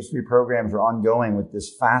many phase 3 programs are ongoing with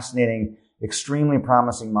this fascinating, extremely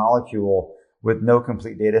promising molecule with no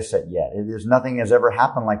complete data set yet. Nothing has ever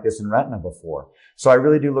happened like this in retina before. So I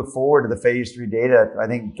really do look forward to the phase 3 data, I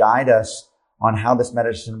think, guide us on how this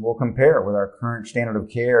medicine will compare with our current standard of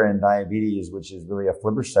care in diabetes, which is really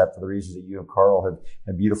aflibercept for the reasons that you and Carl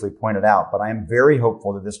have beautifully pointed out. But I am very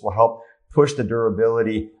hopeful that this will help push the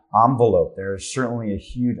durability envelope. There is certainly a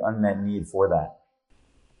huge unmet need for that.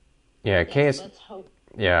 Yeah,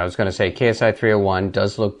 I was going to say KSI 301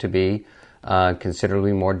 does look to be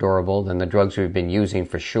considerably more durable than the drugs we've been using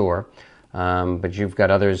for sure. But you've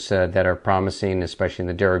got others that are promising, especially in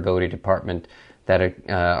the durability department, that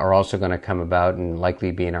are also going to come about and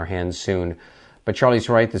likely be in our hands soon. But Charlie's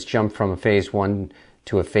right, this jumped from a phase 1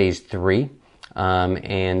 to a phase 3.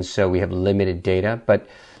 And so we have limited data. But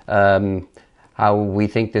how we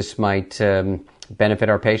think this might benefit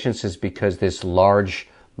our patients is because this large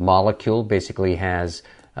molecule basically has,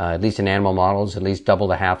 at least in animal models, at least double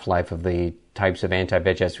the half-life of the types of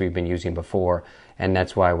anti-VEGFs we've been using before, and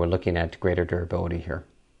that's why we're looking at greater durability here.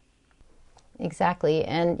 Exactly.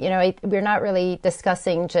 And, we're not really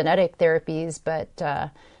discussing genetic therapies, but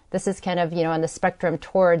this is kind of, on the spectrum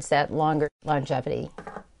towards that longer longevity.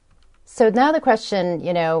 So now the question,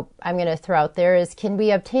 I'm going to throw out there is, can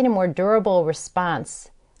we obtain a more durable response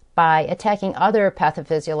by attacking other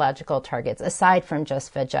pathophysiological targets aside from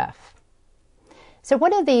just VEGF? So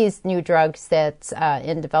one of these new drugs that's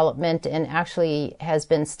in development and actually has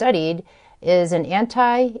been studied is an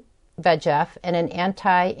anti-VEGF and an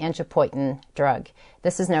anti-angiopoietin drug.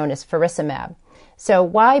 This is known as faricimab. So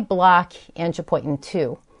why block angiopoietin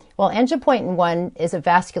 2? Well, angiopoietin 1 is a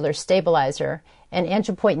vascular stabilizer, and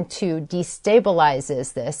angiopoietin 2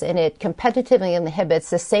 destabilizes this, and it competitively inhibits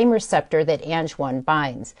the same receptor that Ang1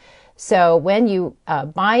 binds. So when you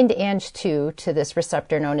bind Ang2 to this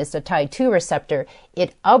receptor known as the Tie2 receptor,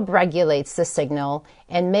 it upregulates the signal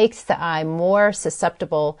and makes the eye more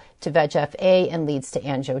susceptible to VEGF-A and leads to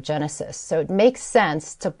angiogenesis. So it makes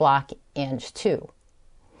sense to block Ang2.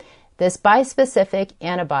 This bispecific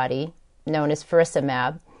antibody, known as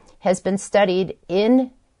faricimab, has been studied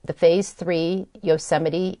in the phase 3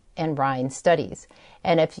 Yosemite and Rhine studies.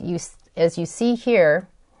 And as you see here,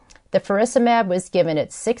 the faricimab was given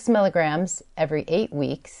at 6 milligrams every 8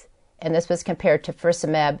 weeks, and this was compared to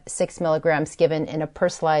faricimab 6 milligrams given in a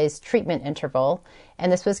personalized treatment interval,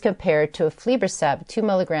 and this was compared to aflibercept 2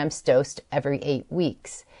 milligrams dosed every 8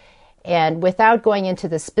 weeks. And without going into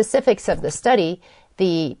the specifics of the study,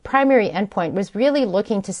 the primary endpoint was really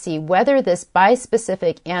looking to see whether this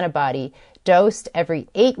bispecific antibody dosed every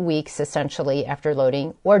 8 weeks, essentially, after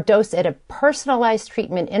loading, or dosed at a personalized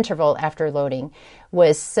treatment interval after loading,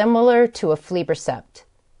 was similar to aflibercept.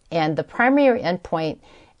 And the primary endpoint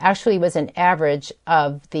actually was an average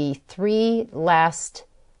of the 3 last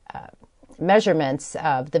measurements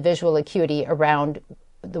of the visual acuity around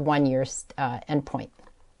the 1 year endpoint.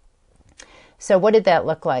 So what did that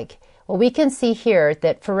look like? Well, we can see here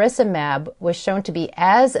that faricimab was shown to be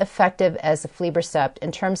as effective as aflibercept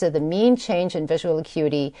in terms of the mean change in visual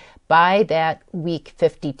acuity by that week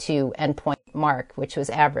 52 endpoint mark, which was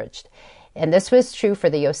averaged. And this was true for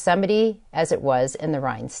the Yosemite as it was in the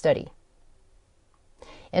Rhine study.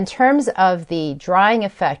 In terms of the drying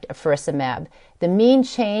effect of faricimab, the mean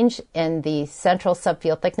change in the central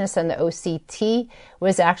subfield thickness and the OCT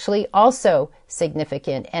was actually also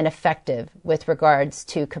significant and effective with regards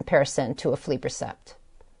to comparison to aflibercept.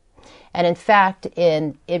 And in fact,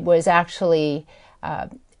 it was actually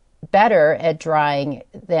better at drying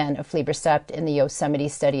than aflibercept in the Yosemite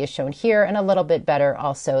study as shown here, and a little bit better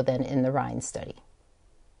also than in the Rhine study.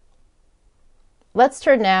 Let's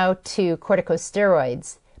turn now to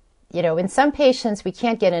corticosteroids. In some patients, we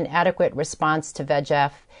can't get an adequate response to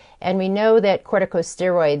VEGF, and we know that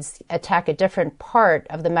corticosteroids attack a different part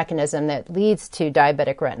of the mechanism that leads to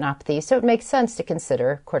diabetic retinopathy, so it makes sense to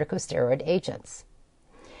consider corticosteroid agents.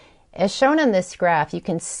 As shown in this graph, you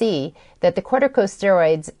can see that the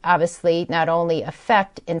corticosteroids obviously not only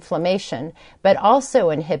affect inflammation, but also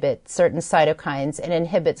inhibit certain cytokines and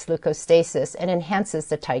inhibits leukostasis and enhances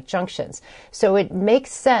the tight junctions. So it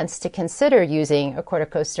makes sense to consider using a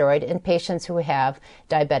corticosteroid in patients who have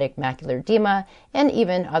diabetic macular edema and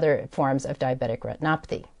even other forms of diabetic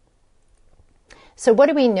retinopathy. So what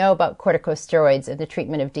do we know about corticosteroids in the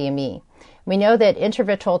treatment of DME? We know that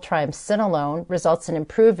intravitreal triamcinolone results in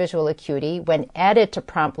improved visual acuity when added to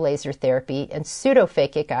prompt laser therapy in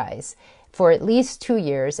pseudophakic eyes for at least 2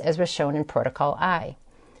 years, as was shown in Protocol I.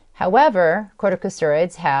 However,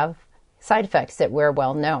 corticosteroids have side effects that were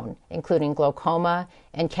well known, including glaucoma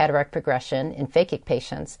and cataract progression in phakic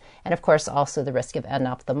patients, and of course also the risk of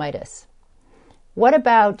endophthalmitis. What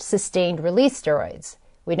about sustained release steroids?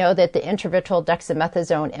 We know that the intravitreal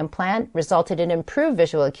dexamethasone implant resulted in improved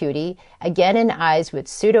visual acuity, again in eyes with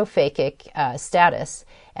pseudophakic status,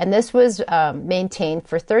 and this was maintained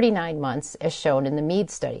for 39 months as shown in the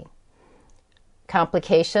MEAD study.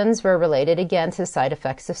 Complications were related again to side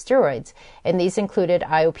effects of steroids, and these included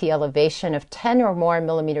IOP elevation of 10 or more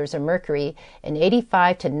millimeters of mercury in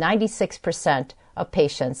 85 to 96% of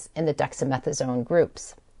patients in the dexamethasone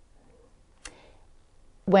groups.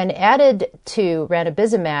 When added to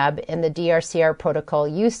ranibizumab in the DRCR Protocol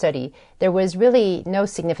U study, there was really no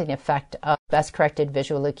significant effect of best-corrected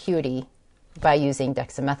visual acuity by using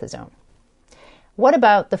dexamethasone. What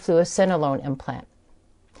about the fluocinolone implant?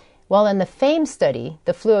 Well, in the FAME study,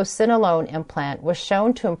 the fluocinolone implant was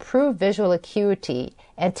shown to improve visual acuity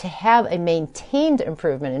and to have a maintained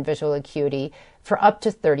improvement in visual acuity for up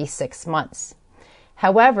to 36 months.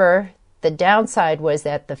 However, the downside was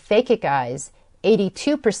that the phakic eyes,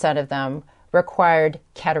 82% of them required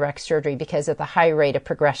cataract surgery because of the high rate of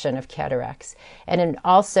progression of cataracts. And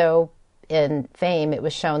also in FAME, it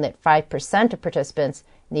was shown that 5% of participants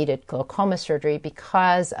needed glaucoma surgery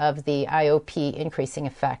because of the IOP increasing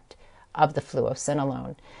effect of the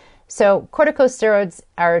fluocinolone. So corticosteroids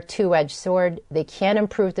are a two-edged sword. They can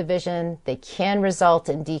improve the vision. They can result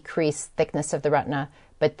in decreased thickness of the retina,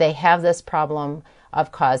 but they have this problem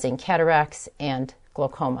of causing cataracts and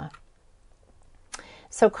glaucoma.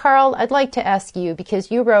 So Carl, I'd like to ask you,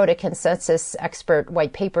 because you wrote a consensus expert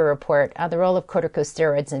white paper report on the role of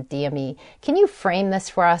corticosteroids in DME, can you frame this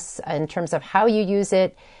for us in terms of how you use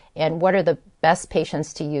it and what are the best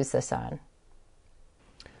patients to use this on?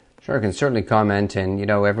 Sure, I can certainly comment, and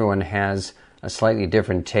everyone has a slightly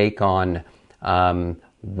different take on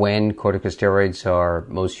when corticosteroids are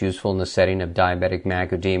most useful in the setting of diabetic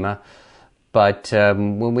macular edema. But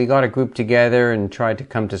when we got a group together and tried to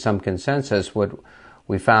come to some consensus, what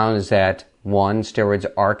we found is that, one, steroids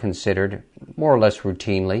are considered more or less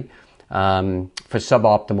routinely for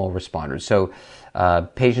suboptimal responders. So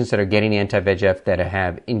patients that are getting anti-VEGF that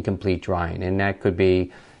have incomplete drying, and that could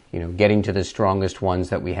be getting to the strongest ones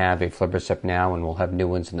that we have, aflibercept now, and we'll have new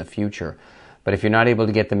ones in the future. But if you're not able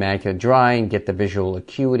to get the macular drying, get the visual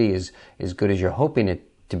acuity as good as you're hoping it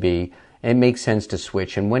to be, it makes sense to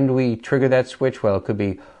switch. And when do we trigger that switch? Well, it could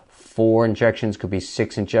be 4 injections, could be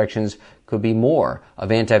 6 injections, could be more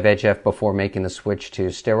of anti-VEGF before making the switch to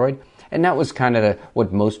steroid. And that was kind of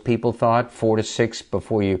what most people thought, 4 to 6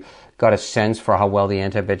 before you got a sense for how well the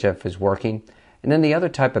anti-VEGF is working. And then the other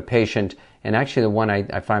type of patient, and actually the one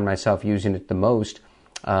I find myself using it the most,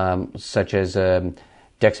 such as a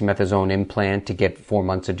dexamethasone implant to get 4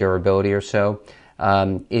 months of durability or so,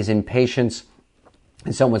 is in patients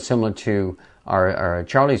somewhat similar to our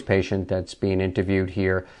Charlie's patient that's being interviewed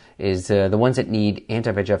here, is the ones that need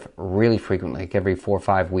anti-VEGF really frequently, like every 4 or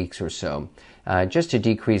 5 weeks or so, just to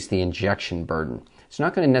decrease the injection burden. It's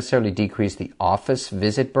not going to necessarily decrease the office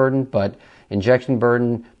visit burden, but injection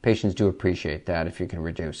burden, patients do appreciate that if you can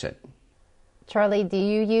reduce it. Charlie, do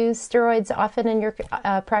you use steroids often in your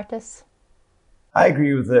practice? I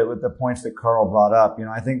agree with the points that Carl brought up.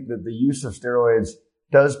 I think that the use of steroids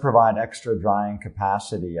does provide extra drying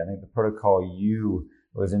capacity. I think the protocol U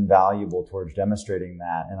was invaluable towards demonstrating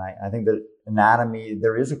that. And I think that anatomy,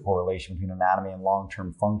 there is a correlation between anatomy and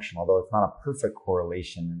long-term function, although it's not a perfect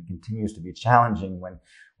correlation, and it continues to be challenging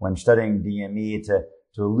when studying DME to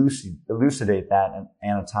elucidate that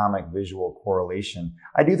anatomic visual correlation.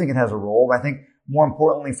 I do think it has a role, but I think more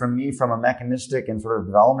importantly for me, from a mechanistic and sort of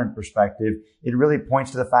development perspective, it really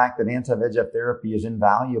points to the fact that anti-VEGF therapy is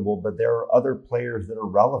invaluable, but there are other players that are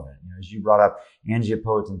relevant. As you brought up,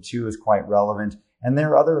 angiopoietin 2 is quite relevant, and there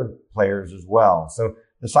are other players as well. So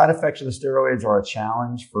the side effects of the steroids are a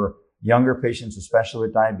challenge for younger patients, especially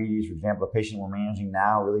with diabetes. For example, a patient we're managing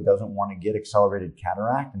now really doesn't want to get accelerated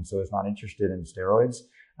cataract, and so is not interested in steroids.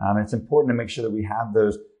 It's important to make sure that we have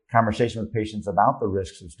those conversations with patients about the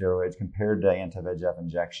risks of steroids compared to anti-VEGF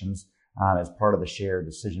injections as part of the shared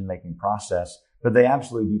decision-making process. But they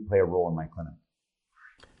absolutely do play a role in my clinic.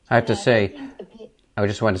 I have to say, I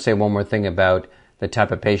just wanted to say one more thing about the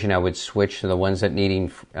type of patient I would switch to the ones that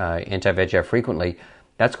needing anti-VEGF frequently.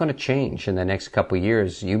 That's going to change in the next couple of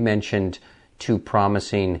years. You mentioned two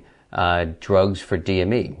promising drugs for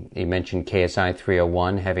DME. You mentioned KSI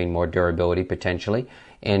 301 having more durability potentially,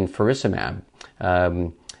 and faricimab.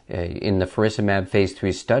 In the faricimab phase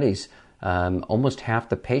 3 studies, almost half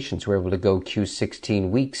the patients were able to go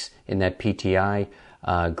Q16 weeks in that PTI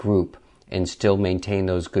group and still maintain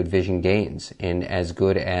those good vision gains and as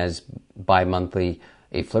good as bi-monthly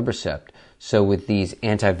aflibercept. So with these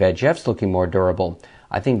anti-VEGFs looking more durable,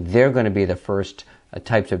 I think they're going to be the first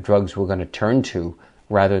types of drugs we're going to turn to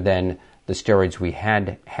rather than the steroids we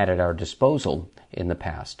had at our disposal in the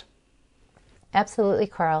past. Absolutely,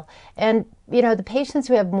 Carl. And, the patients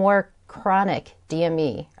who have more chronic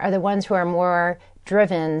DME are the ones who are more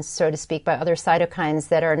driven, so to speak, by other cytokines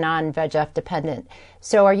that are non-VEGF dependent.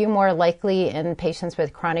 So are you more likely in patients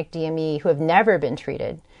with chronic DME who have never been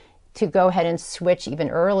treated to go ahead and switch even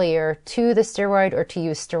earlier to the steroid or to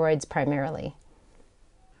use steroids primarily?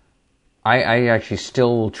 I actually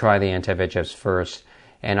still try the anti-VEGFs first,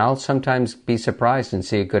 and I'll sometimes be surprised and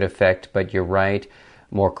see a good effect, but you're right.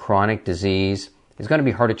 More chronic disease is going to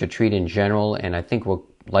be harder to treat in general, and I think we're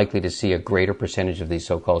likely to see a greater percentage of these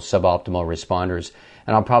so-called suboptimal responders.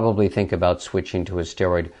 And I'll probably think about switching to a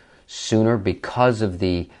steroid sooner because of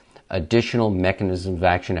the additional mechanisms of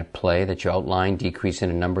action at play that you outlined, decrease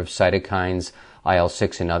in a number of cytokines,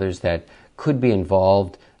 IL-6 and others that could be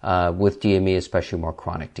involved with DME, especially more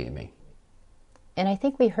chronic DME. And I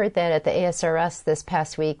think we heard that at the ASRS this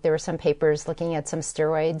past week. There were some papers looking at some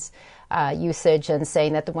steroids usage and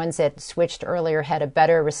saying that the ones that switched earlier had a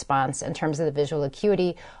better response in terms of the visual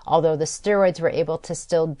acuity, although the steroids were able to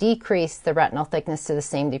still decrease the retinal thickness to the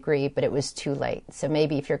same degree, but it was too late. So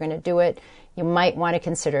maybe if you're going to do it, you might want to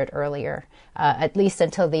consider it earlier, at least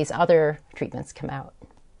until these other treatments come out.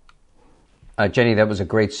 Jenny, that was a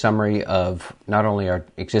great summary of not only our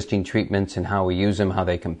existing treatments and how we use them, how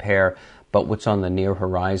they compare, but what's on the near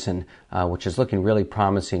horizon, which is looking really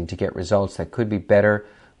promising to get results that could be better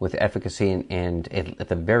with efficacy and at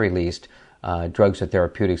the very least, drugs or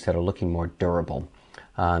therapeutics that are looking more durable.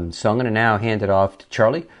 So I'm going to now hand it off to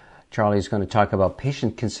Charlie. Charlie's going to talk about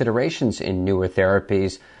patient considerations in newer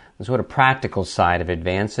therapies, the sort of practical side of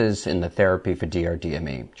advances in the therapy for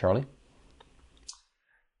DRDME. Charlie?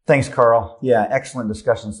 Thanks, Carl. Yeah, excellent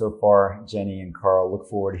discussion so far, Jenny and Carl. Look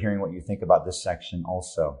forward to hearing what you think about this section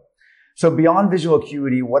also. So beyond visual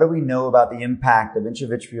acuity, what do we know about the impact of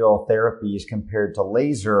intravitreal therapies compared to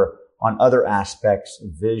laser on other aspects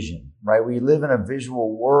of vision, right? We live in a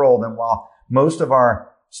visual world, and while most of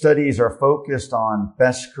our studies are focused on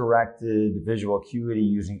best corrected visual acuity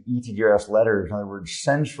using ETDRS letters, in other words,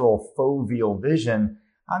 central foveal vision,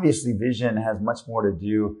 obviously vision has much more to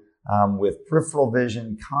do with peripheral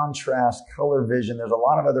vision, contrast, color vision. There's a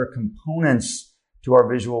lot of other components to our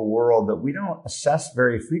visual world that we don't assess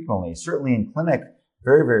very frequently, certainly in clinic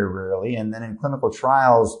very, very rarely, and then in clinical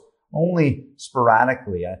trials only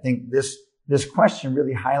sporadically. I think this question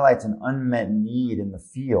really highlights an unmet need in the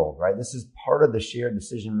field, right? This is part of the shared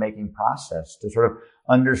decision-making process to sort of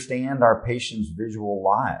understand our patients' visual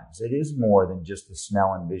lives. It is more than just the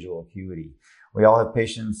smell and visual acuity. We all have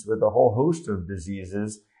patients with a whole host of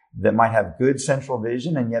diseases that might have good central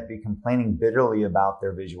vision and yet be complaining bitterly about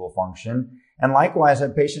their visual function. And likewise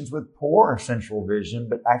have patients with poor central vision,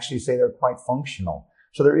 but actually say they're quite functional.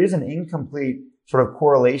 So there is an incomplete sort of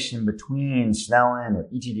correlation between Snellen or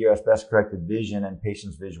ETDRS best corrected vision and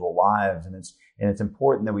patients' visual lives. And it's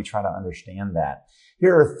important that we try to understand that.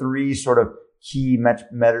 Here are three sort of key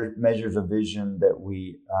measures of vision that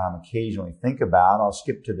we occasionally think about. I'll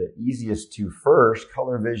skip to the easiest two first,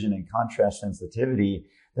 color vision and contrast sensitivity.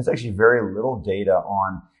 There's actually very little data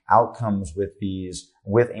on outcomes with these,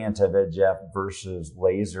 with anti-VEGF versus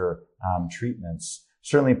laser treatments.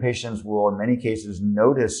 Certainly patients will, in many cases,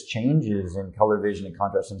 notice changes in color vision and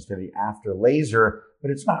contrast sensitivity after laser, but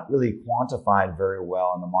it's not really quantified very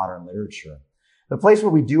well in the modern literature. The place where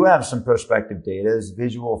we do have some prospective data is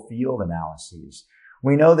visual field analyses.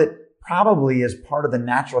 We know that probably as part of the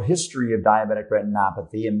natural history of diabetic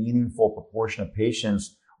retinopathy, a meaningful proportion of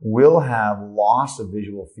patients will have loss of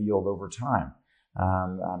visual field over time.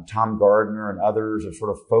 Tom Gardner and others have sort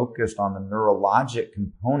of focused on the neurologic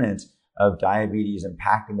component of diabetes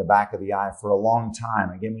impacting the back of the eye for a long time.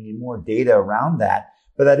 Again, we need more data around that,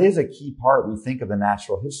 but that is a key part, we think, of the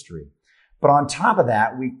natural history. But on top of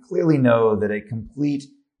that, we clearly know that a complete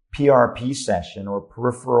PRP session or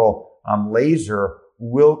peripheral laser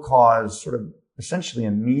will cause sort of essentially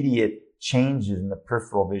immediate changes in the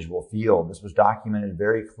peripheral visual field. This was documented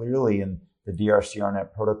very clearly in the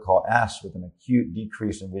DRCRNet Protocol S with an acute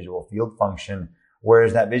decrease in visual field function,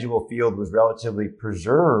 whereas that visual field was relatively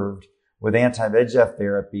preserved with anti-VEGF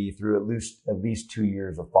therapy through at least 2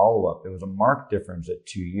 years of follow-up. There was a marked difference at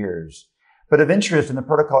 2 years. But of interest, in the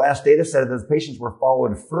Protocol S data set, as those patients were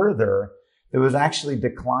followed further, there was actually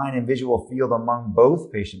decline in visual field among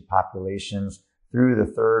both patient populations through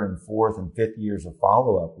the 3rd and 4th and 5th years of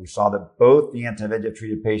follow-up. We saw that both the anti-VEGF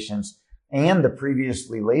treated patients and the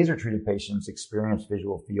previously laser treated patients experienced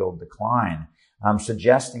visual field decline,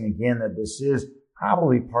 suggesting again that this is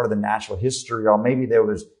probably part of the natural history, or maybe there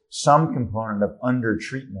was some component of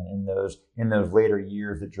under-treatment in those later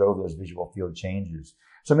years that drove those visual field changes.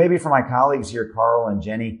 So maybe for my colleagues here, Carl and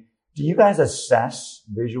Jenny, do you guys assess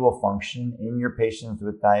visual function in your patients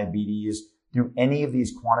with diabetes? Do any of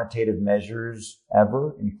these quantitative measures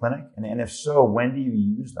ever in clinic? And if so, when do you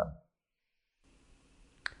use them?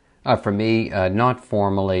 For me, not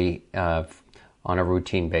formally on a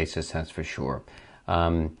routine basis, that's for sure.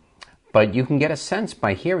 But you can get a sense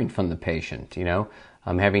by hearing from the patient.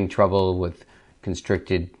 I'm having trouble with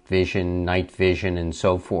constricted vision, night vision, and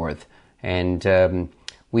so forth. And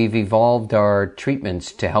we've evolved our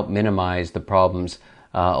treatments to help minimize the problems,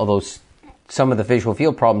 although some of the visual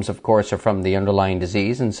field problems, of course, are from the underlying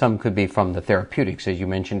disease, and some could be from the therapeutics. As you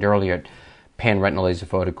mentioned earlier, pan-retinal laser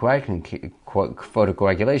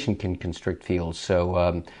photocoagulation can constrict fields.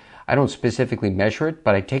 So I don't specifically measure it,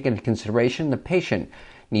 but I take into consideration the patient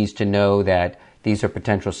needs to know that these are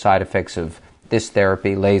potential side effects of this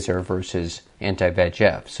therapy, laser versus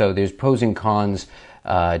anti-VEGF. So there's pros and cons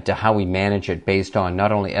to how we manage it based on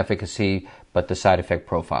not only efficacy, but the side effect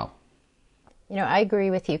profile. I agree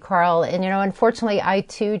with you, Carl. And, unfortunately, I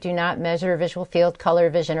too do not measure visual field, color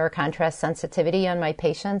vision, or contrast sensitivity on my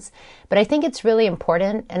patients. But I think it's really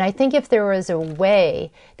important. And I think if there was a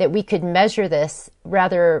way that we could measure this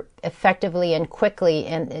rather effectively and quickly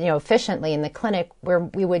and, efficiently in the clinic, where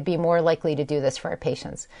we would be more likely to do this for our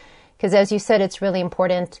patients. Because as you said, it's really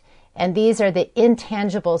important. And these are the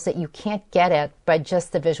intangibles that you can't get at by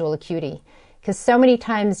just the visual acuity. Because so many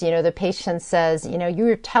times, the patient says,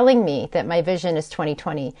 you're telling me that my vision is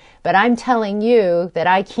 20/20, but I'm telling you that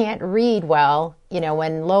I can't read well,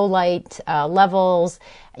 when low light levels,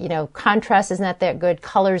 contrast is not that good,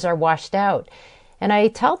 colors are washed out. And I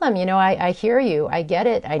tell them, I hear you, I get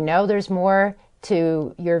it. I know there's more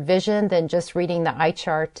to your vision than just reading the eye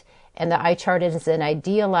chart. And the eye chart is an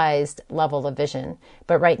idealized level of vision.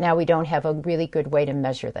 But right now we don't have a really good way to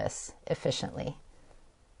measure this efficiently.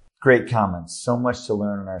 Great comments. So much to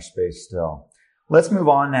learn in our space still. Let's move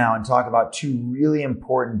on now and talk about two really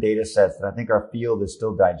important data sets that I think our field is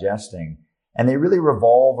still digesting. And they really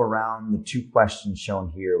revolve around the two questions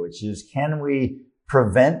shown here, which is, can we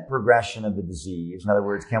prevent progression of the disease? In other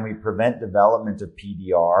words, can we prevent development of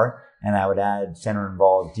PDR? And I would add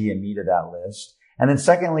center-involved DME to that list. And then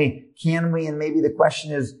secondly, can we, and maybe the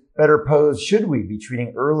question is better posed, should we be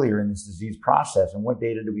treating earlier in this disease process? And what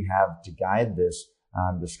data do we have to guide this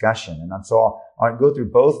discussion? And so I'll go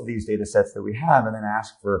through both of these data sets that we have and then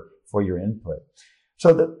ask for your input.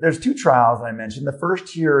 So there's two trials that I mentioned. The first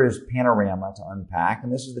here is Panorama to unpack,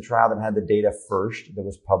 and this is the trial that had the data first that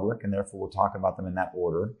was public, and therefore we'll talk about them in that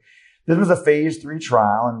order. This was a phase 3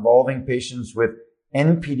 trial involving patients with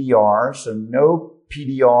NPDR, so no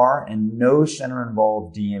PDR and no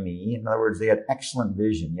center-involved DME. In other words, they had excellent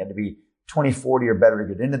vision. You had to be 20/40 or better to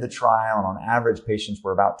get into the trial, and on average, patients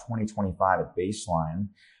were about 20/25 at baseline.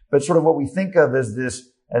 but sort of what we think of as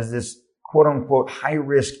this quote unquote high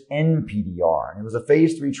risk NPDR. And it was a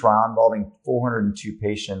phase 3 trial involving 402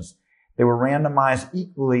 patients. They were randomized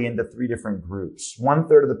equally into 3 different groups.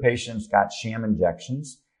 1/3 of the patients got sham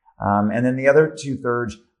injections, and then the other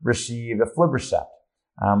 2/3 received aflibercept.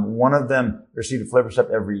 One of them received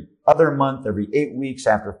aflibercept every other month, every 8 weeks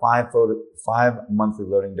after 5 monthly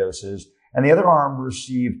loading doses, and the other arm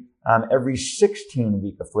received every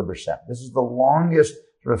 16-week aflibercept. This is the longest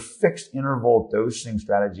sort of fixed interval dosing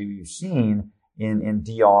strategy we've seen in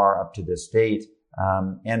DR up to this date.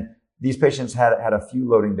 And these patients had a few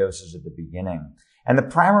loading doses at the beginning. And the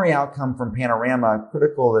primary outcome from Panorama,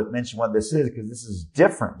 critical to mention what this is, because this is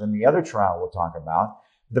different than the other trial we'll talk about.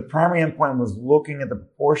 The primary endpoint was looking at the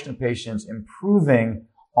proportion of patients improving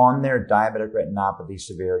on their diabetic retinopathy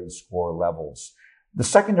severity score levels. The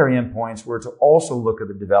secondary endpoints were to also look at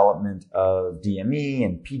the development of DME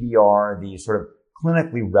and PDR, these sort of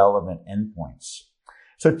clinically relevant endpoints.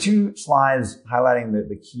 So 2 slides highlighting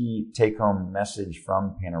the key take-home message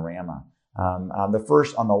from Panorama. The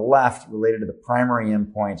first on the left related to the primary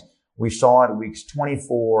endpoint, we saw at weeks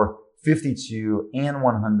 24, 52, and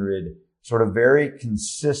 100 sort of very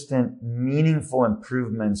consistent, meaningful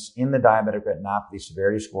improvements in the diabetic retinopathy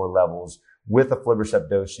severity score levels with aflibercept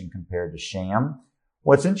dosing compared to sham.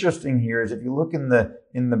 What's interesting here is if you look in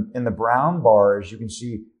the brown bars, you can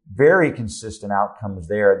see very consistent outcomes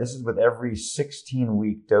there. This is with every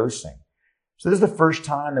 16-week dosing. So this is the first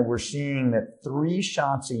time that we're seeing that 3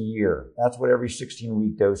 shots a year, that's what every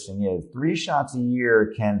 16-week dosing is. 3 shots a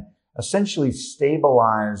year can essentially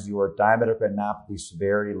stabilize your diabetic retinopathy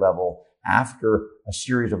severity level after a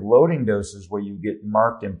series of loading doses where you get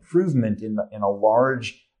marked improvement in a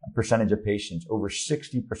large percentage of patients, over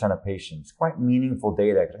 60% of patients. Quite meaningful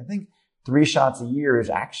data, because I think 3 shots a year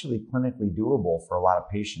is actually clinically doable for a lot of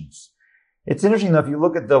patients. It's interesting though, if you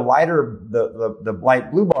look at the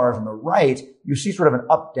light blue bars on the right, you see sort of an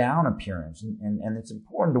up-down appearance, and it's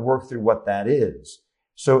important to work through what that is.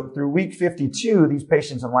 So through week 52, these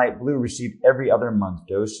patients in light blue received every other month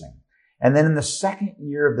dosing. And then in the second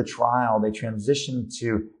year of the trial, they transitioned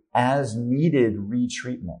to as-needed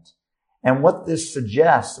retreatment. And what this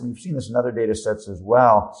suggests, and we've seen this in other data sets as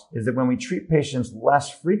well, is that when we treat patients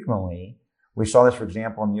less frequently, we saw this, for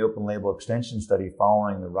example, in the open label extension study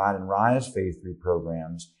following the RIDE and RISE phase 3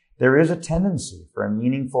 programs, there is a tendency for a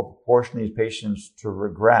meaningful proportion of these patients to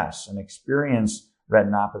regress and experience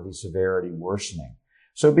retinopathy severity worsening.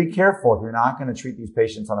 So be careful if you're not going to treat these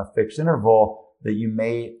patients on a fixed interval that you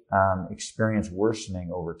may experience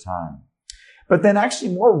worsening over time. But then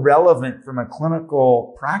actually more relevant from a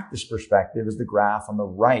clinical practice perspective is the graph on the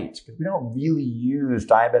right, because we don't really use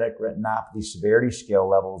diabetic retinopathy severity scale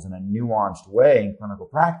levels in a nuanced way in clinical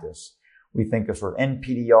practice. We think of sort of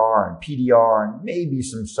NPDR and PDR and maybe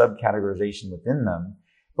some subcategorization within them.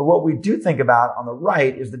 But what we do think about on the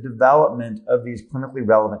right is the development of these clinically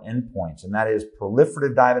relevant endpoints, and that is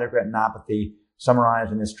proliferative diabetic retinopathy,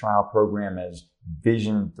 summarized in this trial program as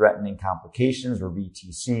vision-threatening complications or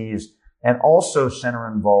VTCs, and also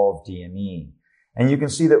center-involved DME. And you can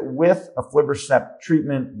see that with aflibercept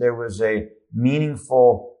treatment, there was a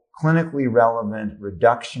meaningful, clinically relevant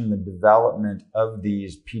reduction in the development of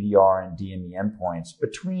these PDR and DME endpoints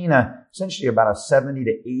between essentially about a 70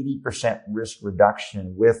 to 80% risk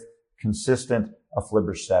reduction with consistent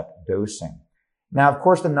aflibercept dosing. Now, of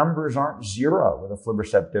course, the numbers aren't zero with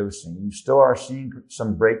aflibercept dosing. You still are seeing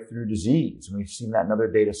some breakthrough disease, and we've seen that in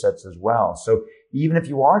other data sets as well. So even if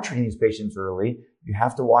you are treating these patients early, you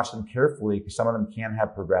have to watch them carefully because some of them can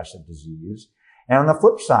have progressive disease. And on the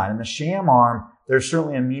flip side, in the sham arm, there's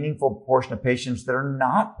certainly a meaningful proportion of patients that are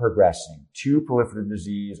not progressing to proliferative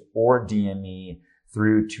disease or DME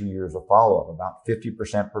through 2 years of follow-up. About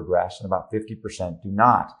 50% progress and about 50% do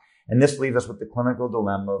not. And this leaves us with the clinical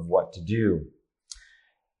dilemma of what to do.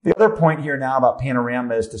 The other point here now about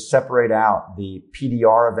Panorama is to separate out the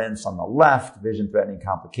PDR events on the left, vision-threatening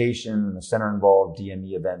complication, and the center-involved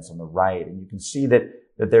DME events on the right. And you can see that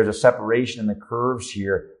there's a separation in the curves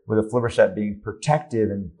here with aflibercept being protective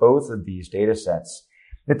in both of these data sets.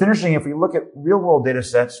 It's interesting, if we look at real-world data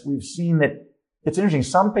sets, we've seen that it's interesting.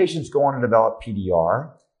 Some patients go on to develop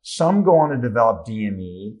PDR, some go on to develop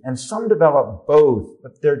DME, and some develop both.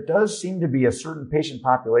 But there does seem to be a certain patient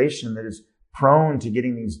population that is prone to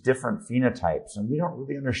getting these different phenotypes. And we don't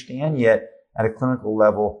really understand yet at a clinical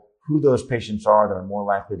level who those patients are that are more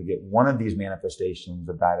likely to get one of these manifestations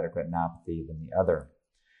of diabetic retinopathy than the other.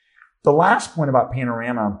 The last point about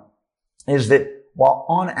Panorama is that while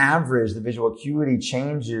on average the visual acuity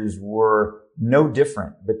changes were no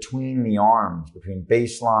different between the arms, between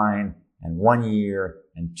baseline and 1 year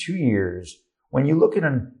and 2 years, when you look at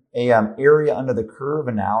an area under the curve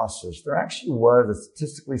analysis, there actually was a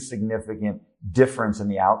statistically significant difference in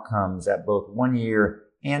the outcomes at both 1 year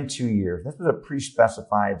and 2 years. This was a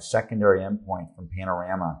pre-specified secondary endpoint from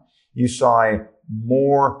Panorama. You saw a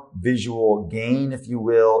more visual gain, if you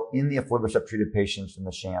will, in the aflibercept treated patients than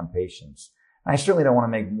the sham patients. I certainly don't want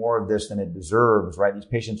to make more of this than it deserves, right? These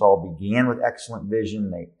patients all began with excellent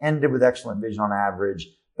vision. They ended with excellent vision on average,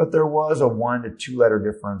 but there was a 1 to 2 letter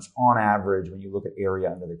difference on average when you look at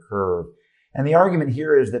area under the curve. And the argument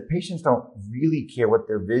here is that patients don't really care what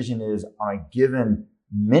their vision is on a given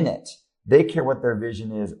minute. They care what their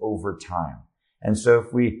vision is over time. And so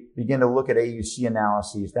if we begin to look at AUC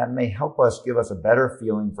analyses, that may help us give us a better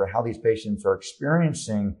feeling for how these patients are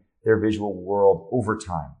experiencing their visual world over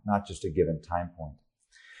time, not just a given time point.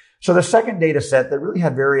 So the second data set that really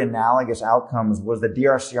had very analogous outcomes was the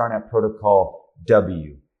DRCRnet protocol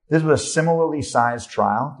W. This was a similarly sized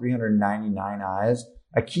trial, 399 eyes.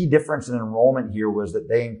 A key difference in enrollment here was that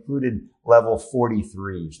they included level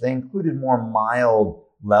 43. So they included more mild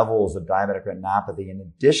levels of diabetic retinopathy in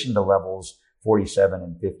addition to levels 47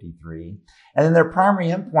 and 53. And then their primary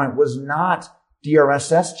endpoint was not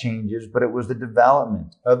DRSS changes, but it was the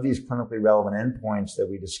development of these clinically relevant endpoints that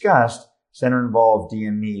we discussed, center involved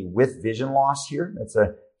DME with vision loss here. That's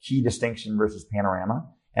a key distinction versus Panorama,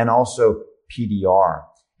 and also PDR.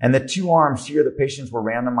 And the two arms here that patients were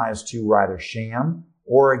randomized to were either sham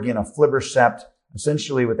or, again, aflibercept,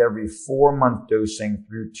 essentially with every 4-month dosing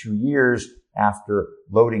through 2 years after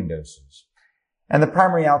loading doses. And the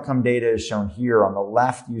primary outcome data is shown here. On the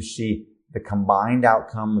left, you see the combined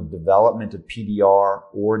outcome of development of PDR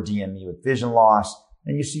or DME with vision loss.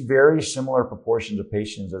 And you see very similar proportions of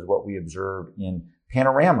patients as what we observed in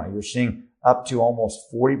Panorama. You're seeing up to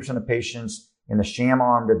almost 40% of patients in the sham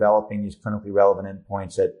arm developing these clinically relevant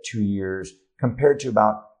endpoints at 2 years, compared to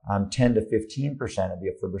about 10 to 15% of the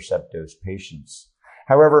aflibercept dose patients.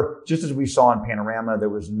 However, just as we saw in Panorama, there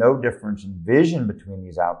was no difference in vision between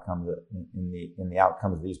these outcomes in the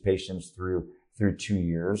outcomes of these patients through 2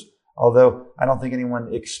 years. Although I don't think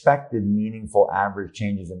anyone expected meaningful average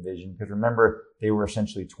changes in vision, because remember, they were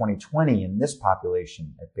essentially 20/20 in this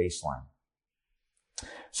population at baseline.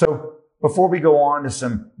 So before we go on to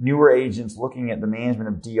some newer agents looking at the management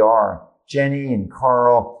of DR, Jenny and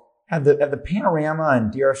Carl, have the Panorama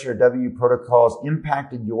and DRCRW protocols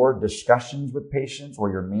impacted your discussions with patients or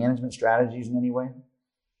your management strategies in any way?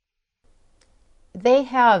 They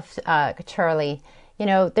have, Charlie. You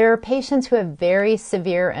know, there are patients who have very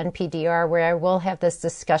severe NPDR where I will have this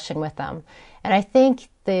discussion with them. And I think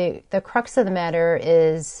the crux of the matter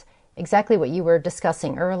is exactly what you were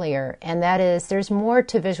discussing earlier, and that is there's more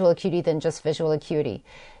to visual acuity than just visual acuity.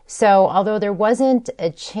 So although there wasn't a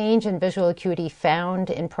change in visual acuity found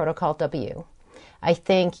in Protocol W, I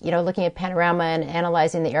think, looking at Panorama and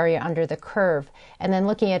analyzing the area under the curve, and then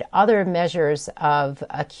looking at other measures of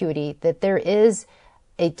acuity, that there is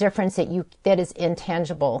a difference that is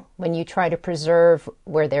intangible when you try to preserve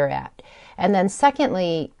where they're at. And then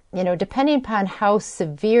secondly, depending upon how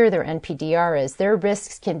severe their NPDR is, their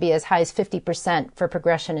risks can be as high as 50% for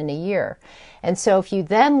progression in a year. And so if you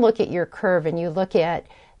then look at your curve and you look at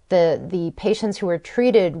the patients who are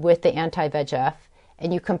treated with the anti-VEGF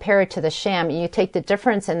and you compare it to the sham and you take the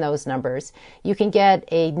difference in those numbers, you can get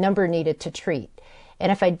a number needed to treat.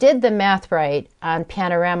 And if I did the math right on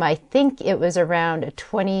Panorama, I think it was around a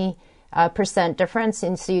 20% difference.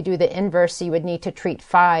 And so you do the inverse, so you would need to treat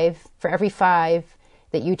 5. For every 5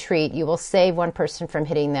 that you treat, you will save one person from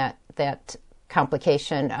hitting that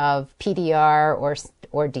complication of PDR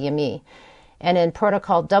or DME. And in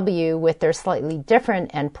Protocol W, with their slightly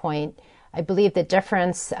different endpoint, I believe the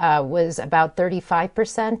difference was about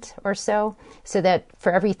 35% or so that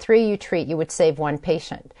for every 3 you treat, you would save one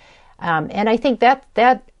patient. And I think that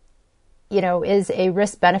is a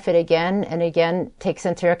risk benefit again takes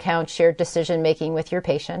into account shared decision making with your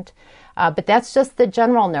patient. But that's just the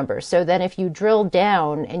general number. So then if you drill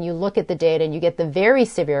down and you look at the data and you get the very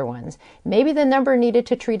severe ones, maybe the number needed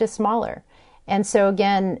to treat is smaller. And so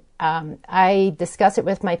again, I discuss it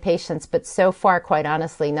with my patients, but so far, quite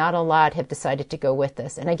honestly, not a lot have decided to go with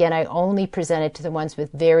this. And again, I only presented to the ones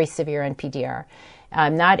with very severe NPDR.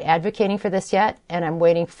 I'm not advocating for this yet, and I'm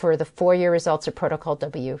waiting for the 4-year results of Protocol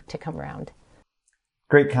W to come around.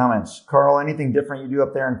 Great comments. Carl, anything different you do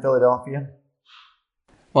up there in Philadelphia?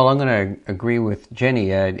 Well, I'm going to agree with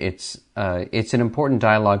Jenny. It's an important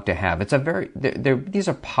dialogue to have. These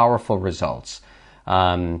are powerful results,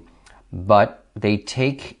 but they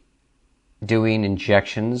take doing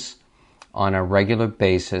injections on a regular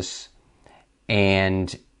basis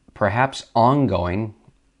and perhaps ongoing,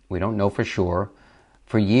 we don't know for sure,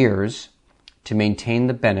 for years to maintain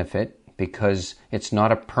the benefit, because it's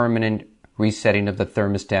not a permanent resetting of the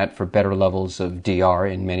thermostat for better levels of DR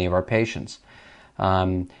in many of our patients.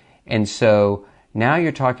 And so now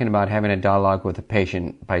you're talking about having a dialogue with the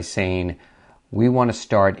patient by saying, we want to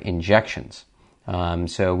start injections.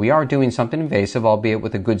 So we are doing something invasive, albeit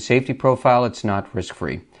with a good safety profile. It's not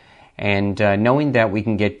risk-free. And knowing that we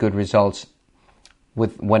can get good results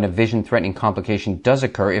when a vision-threatening complication does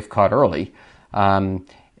occur, if caught early,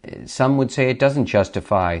 some would say it doesn't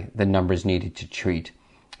justify the numbers needed to treat.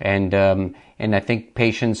 And I think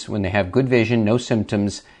patients, when they have good vision, no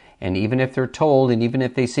symptoms, and even if they're told, and even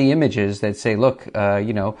if they see images that say, look,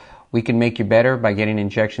 we can make you better by getting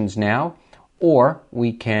injections now, or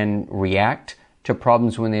we can react to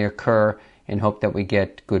problems when they occur and hope that we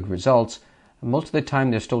get good results, most of the time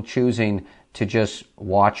they're still choosing to just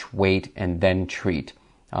watch, wait, and then treat.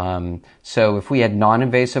 So if we had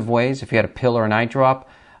non-invasive ways, if you had a pill or an eye drop,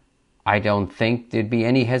 I don't think there'd be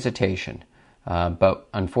any hesitation. But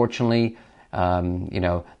unfortunately,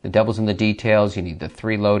 the devil's in the details. You need the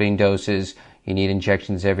 3 loading doses. You need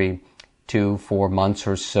injections every 2-4 months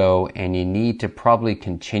or so, and you need to probably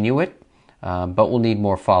continue it, but we'll need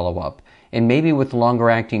more follow-up. And maybe with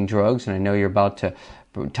longer-acting drugs, and I know you're about to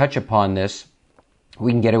touch upon this,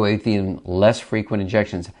 we can get away with even less frequent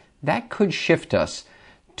injections. That could shift us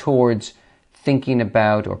towards thinking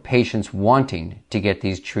about, or patients wanting to get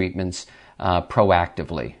these treatments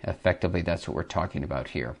proactively. Effectively, that's what we're talking about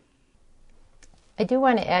here. I do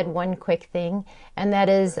want to add one quick thing, and that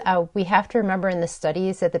is we have to remember in the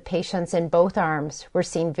studies that the patients in both arms were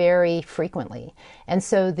seen very frequently. And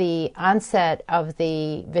so the onset of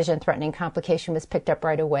the vision-threatening complication was picked up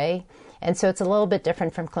right away. And so it's a little bit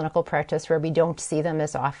different from clinical practice, where we don't see them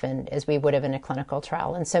as often as we would have in a clinical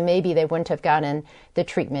trial. And so maybe they wouldn't have gotten the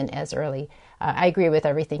treatment as early. I agree with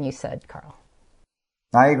everything you said, Carl.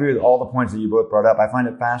 I agree with all the points that you both brought up. I find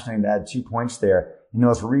it fascinating to add 2 points there. In the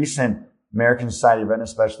most recent American Society of Retina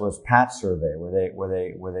Specialists PAT survey, where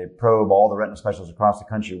they probe all the retina specialists across the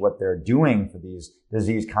country what they're doing for these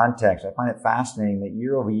disease contexts, I find it fascinating that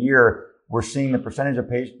year over year we're seeing the percentage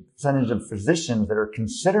of physicians that are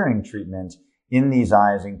considering treatment in these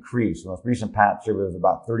eyes increase. The most recent PAT survey was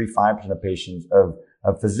about 35% of patients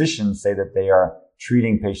of physicians say that they are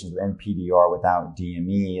treating patients with NPDR without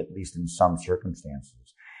DME, at least in some circumstances.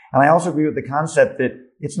 And I also agree with the concept that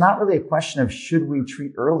it's not really a question of should we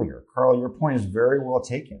treat earlier. Carl, your point is very well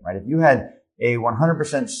taken, right? If you had a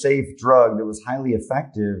 100% safe drug that was highly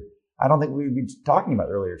effective, I don't think we would be talking about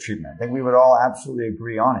earlier treatment. I think we would all absolutely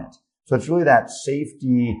agree on it. So it's really that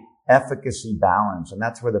safety efficacy balance, and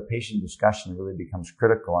that's where the patient discussion really becomes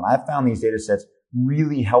critical. And I've found these data sets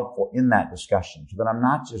really helpful in that discussion, so that I'm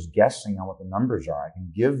not just guessing on what the numbers are. I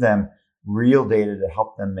can give them real data to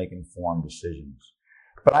help them make informed decisions.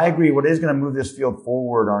 But I agree, what is going to move this field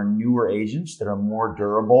forward are newer agents that are more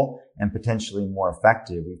durable and potentially more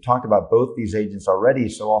effective. We've talked about both these agents already,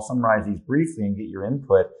 so I'll summarize these briefly and get your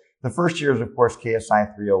input. The first here is, of course,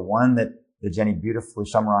 KSI 301 that Jenny beautifully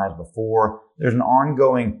summarized before. There's an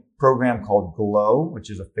ongoing program called GLOW,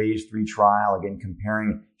 which is a phase 3 trial, again,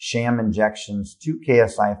 comparing sham injections to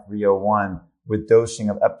KSI 301 with dosing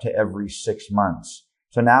of up to every 6 months.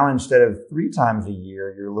 So now instead of 3 times a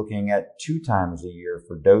year, you're looking at 2 times a year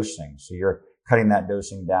for dosing. So you're cutting that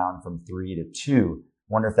dosing down from 3 to 2.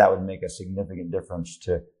 Wonder if that would make a significant difference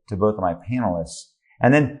to both of my panelists.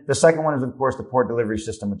 And then the second one is, of course, the port delivery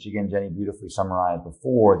system, which again, Jenny beautifully summarized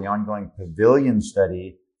before. The ongoing Pavilion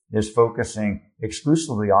study is focusing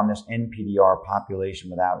exclusively on this NPDR population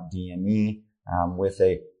without DME, with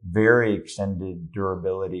a very extended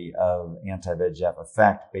durability of anti-VEGF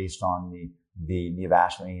effect based on the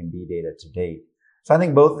neovascular AMD data to date. So I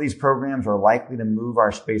think both of these programs are likely to move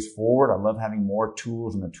our space forward. I love having more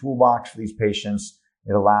tools in the toolbox for these patients.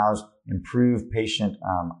 It allows improved patient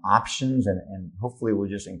options, and hopefully will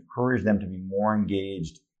just encourage them to be more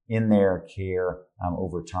engaged in their care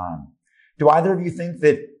over time. Do either of you think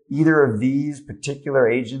that either of these particular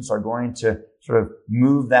agents are going to sort of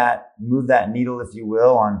move that needle, if you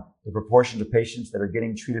will, on the proportion of patients that are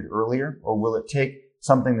getting treated earlier, or will it take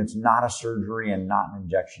something that's not a surgery and not an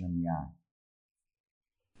injection in the eye?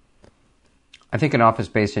 I think an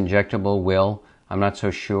office-based injectable will. I'm not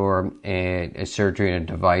so sure a surgery and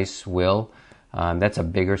a device will. That's a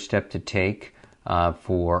bigger step to take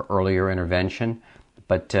for earlier intervention.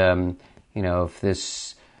 But, if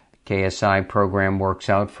this KSI program works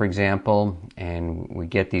out, for example, and we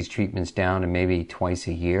get these treatments down to maybe twice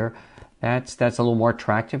a year, that's a little more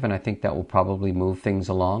attractive, and I think that will probably move things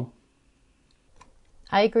along.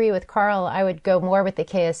 I agree with Carl. I would go more with the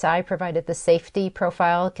KSI, provided the safety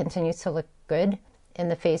profile continues to look good. in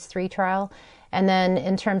the phase 3 trial. And then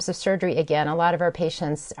in terms of surgery, again, a lot of our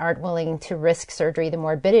patients aren't willing to risk surgery, the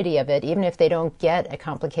morbidity of it, even if they don't get a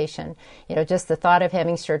complication. Just the thought of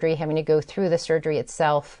having surgery, having to go through the surgery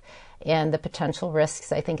itself, and the potential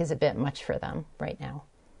risks, I think, is a bit much for them right now.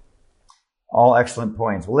 All excellent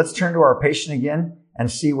points. Well, let's turn to our patient again and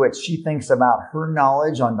see what she thinks about her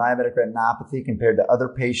knowledge on diabetic retinopathy compared to other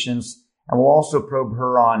patients. And we'll also probe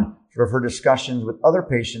her on sort of her discussions with other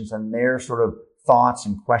patients and their sort of thoughts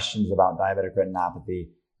and questions about diabetic retinopathy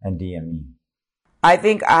and DME. I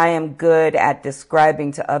think I am good at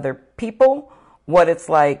describing to other people what it's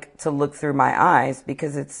like to look through my eyes,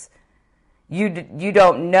 because it's you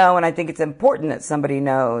don't know, and I think it's important that somebody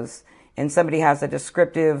knows and somebody has a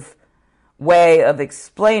descriptive way of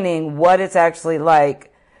explaining what it's actually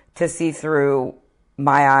like to see through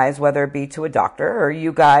my eyes, whether it be to a doctor or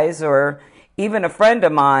you guys or even a friend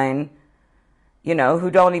of mine,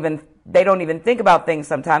 who don't even think about things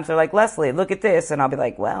sometimes. They're like, Leslie, look at this. And I'll be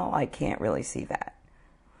like, well, I can't really see that.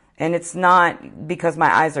 And it's not because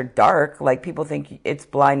my eyes are dark. Like people think it's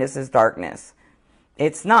blindness is darkness.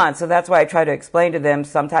 It's not. So that's why I try to explain to them.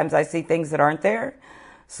 Sometimes I see things that aren't there.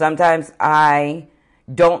 Sometimes I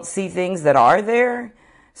don't see things that are there.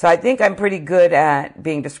 So I think I'm pretty good at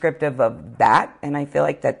being descriptive of that. And I feel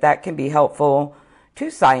like that can be helpful to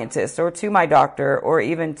scientists or to my doctor or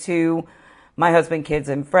even to my husband, kids,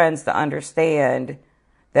 and friends to understand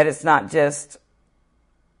that it's not just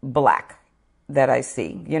black that I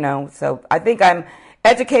see, So I think I'm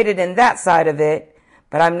educated in that side of it,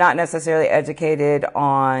 but I'm not necessarily educated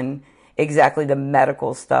on exactly the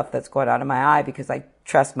medical stuff that's going on in my eye because I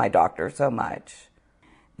trust my doctor so much.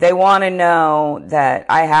 They want to know that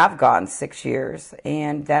I have gone 6 years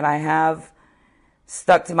and that I have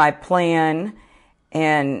stuck to my plan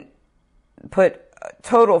and put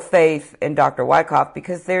total faith in Dr. Wyckoff,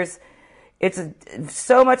 because it's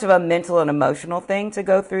so much of a mental and emotional thing to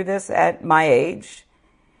go through this at my age.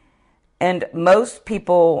 And most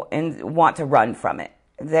people want to run from it.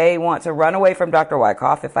 They want to run away from Dr.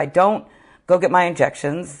 Wyckoff. If I don't go get my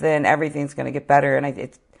injections, then everything's going to get better. And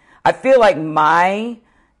I feel like my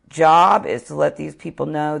job is to let these people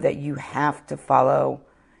know that you have to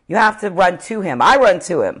run to him. I run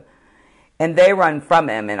to him. And they run from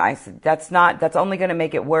him. And I said, that's only going to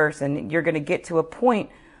make it worse. And you're going to get to a point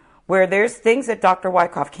where there's things that Dr.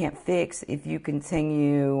 Wyckoff can't fix if you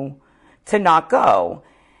continue to not go.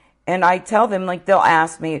 And I tell them, they'll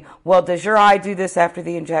ask me, well, does your eye do this after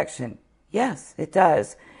the injection? Yes, it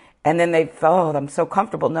does. And then I'm so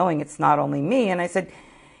comfortable knowing it's not only me. And I said,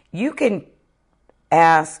 you can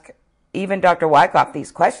ask even Dr. Wyckoff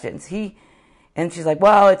these questions. And she's like,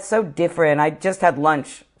 well, it's so different. I just had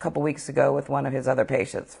lunch a couple weeks ago with one of his other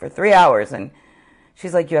patients for 3 hours. And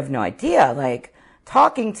she's like, you have no idea.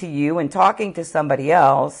 Talking to you and talking to somebody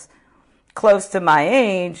else close to my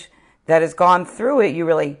age that has gone through it, you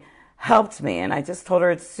really helped me. And I just told her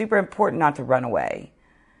it's super important not to run away,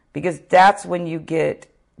 because that's when you get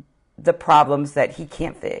the problems that he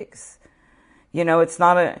can't fix. It's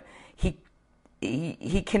not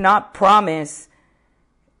he cannot promise.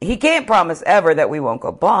 He can't promise ever that we won't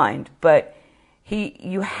go blind, but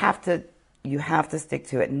you have to stick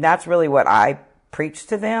to it. And that's really what I preach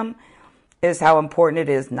to them, is how important it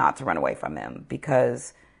is not to run away from him,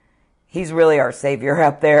 because he's really our savior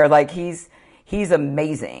up there. He's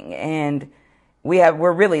amazing. And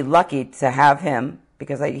we're really lucky to have him,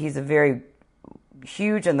 because he's a very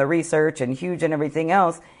huge in the research and huge in everything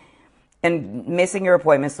else. And missing your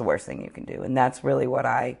appointment is the worst thing you can do. And that's really what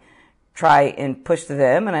I try and push to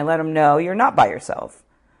them. And I let them know you're not by yourself.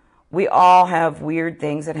 We all have weird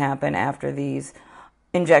things that happen after these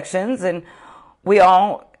injections, and we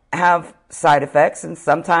all have side effects. And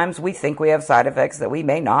sometimes we think we have side effects that we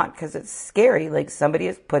may not, because it's scary. Like somebody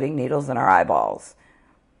is putting needles in our eyeballs.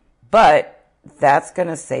 But that's going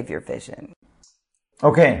to save your vision.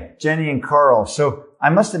 Okay, Jenny and Carl. So I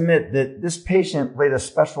must admit that this patient played a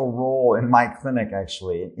special role in my clinic,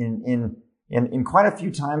 actually. In quite a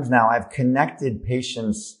few times now, I've connected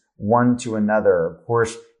patients one to another. Of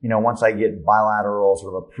course, once I get bilateral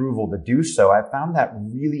sort of approval to do so, I found that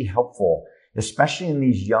really helpful, especially in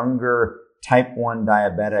these younger type 1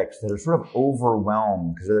 diabetics that are sort of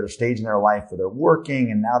overwhelmed because they're at a stage in their life where they're working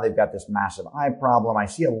and now they've got this massive eye problem. I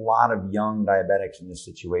see a lot of young diabetics in this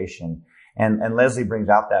situation. And Leslie brings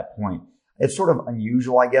out that point. It's sort of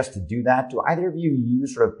unusual, I guess, to do that. Do either of you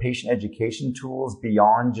use sort of patient education tools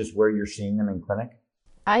beyond just where you're seeing them in clinic?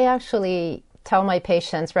 I actually tell my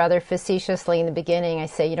patients rather facetiously in the beginning, I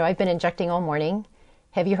say, I've been injecting all morning.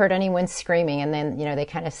 Have you heard anyone screaming? And then, they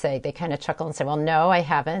kind of chuckle and say, well, no, I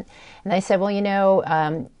haven't. And I said,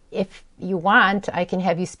 well, if you want, I can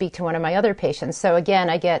have you speak to one of my other patients. So again,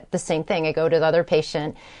 I get the same thing. I go to the other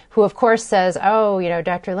patient who, of course, says, oh,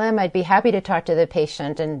 Dr. Lim, I'd be happy to talk to the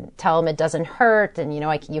patient and tell him it doesn't hurt and,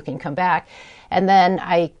 you can come back. And then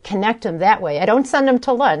I connect them that way. I don't send them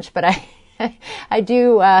to lunch, but I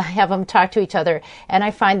do have them talk to each other. And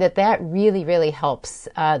I find that really, really helps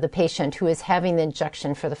the patient who is having the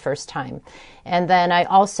injection for the first time. And then I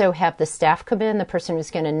also have the staff come in, the person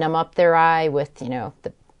who's going to numb up their eye with,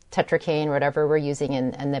 the tetracaine, whatever we're using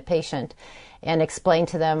in the patient, and explain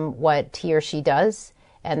to them what he or she does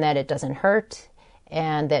and that it doesn't hurt,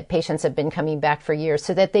 and that patients have been coming back for years,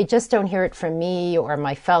 so that they just don't hear it from me or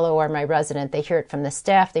my fellow or my resident. They hear it from the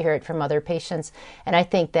staff, they hear it from other patients, and I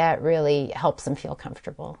think that really helps them feel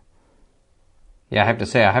comfortable. Yeah, I have to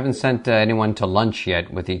say, I haven't sent anyone to lunch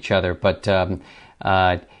yet with each other, but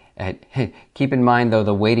keep in mind, though,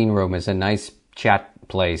 the waiting room is a nice chat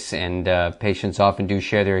place, and patients often do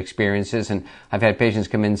share their experiences. And I've had patients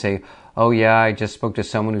come in and say, oh yeah, I just spoke to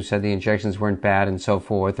someone who said the injections weren't bad and so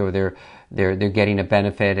forth, or they're getting a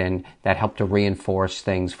benefit, and that helped to reinforce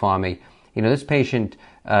things for me. This patient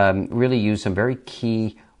really used some very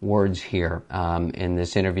key words here in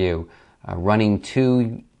this interview. Running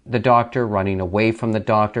to the doctor, running away from the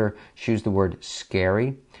doctor. She used the word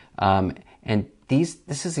scary. And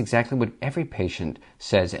this is exactly what every patient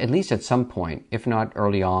says, at least at some point, if not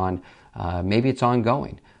early on. Maybe it's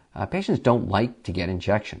ongoing. Patients don't like to get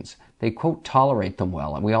injections. They, quote, tolerate them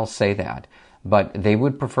well, and we all say that. But they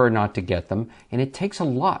would prefer not to get them, and it takes a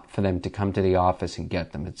lot for them to come to the office and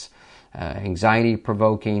get them. It's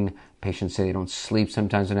anxiety-provoking. Patients say they don't sleep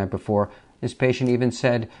sometimes the night before. This patient even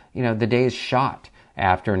said, the day is shot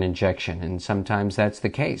after an injection, and sometimes that's the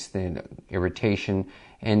case, the irritation.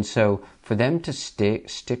 And so for them to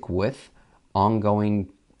stick with ongoing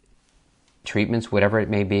treatments, whatever it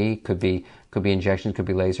may be, could be injections, could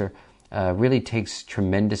be laser, really takes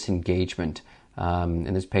tremendous engagement.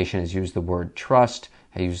 And this patient has used the word trust,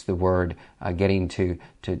 has used the word getting to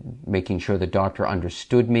making sure the doctor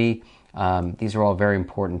understood me. These are all very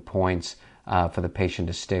important points for the patient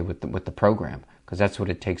to stay with the program, because that's what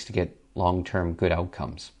it takes to get long-term good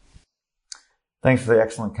outcomes. Thanks for the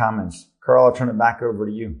excellent comments. Carl, I'll turn it back over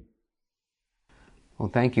to you. Well,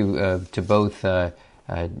 thank you to both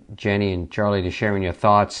Jenny and Charlie to sharing your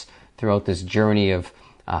thoughts throughout this journey of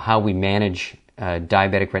how we manage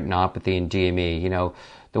diabetic retinopathy and DME.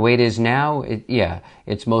 The way it is now,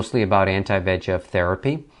 it's mostly about anti-VEGF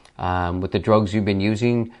therapy. With the drugs you've been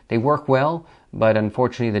using, they work well, but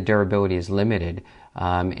unfortunately the durability is limited.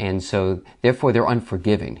 And so, therefore, they're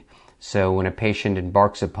unforgiving. So when a patient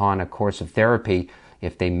embarks upon a course of therapy,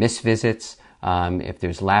 if they miss visits, if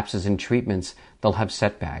there's lapses in treatments, they'll have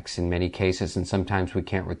setbacks in many cases, and sometimes we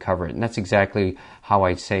can't recover it. And that's exactly how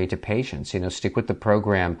I say to patients, stick with the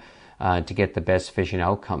program to get the best vision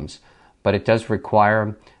outcomes. But it does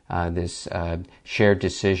require this shared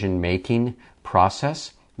decision-making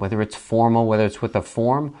process, whether it's formal, whether it's with a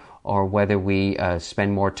form, or whether we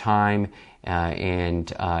spend more time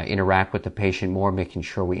and interact with the patient more, making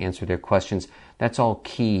sure we answer their questions. That's all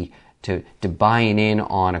key to buying in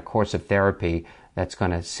on a course of therapy that's going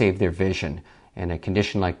to save their vision in a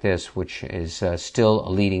condition like this, which is still a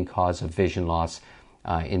leading cause of vision loss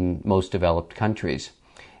in most developed countries.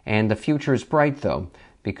 And the future is bright, though,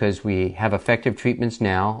 because we have effective treatments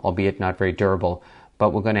now, albeit not very durable, but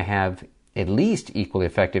we're going to have at least equally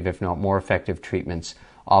effective, if not more effective treatments,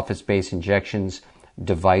 office-based injections,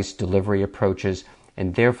 device delivery approaches,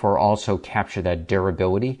 and therefore also capture that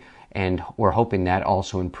durability. And we're hoping that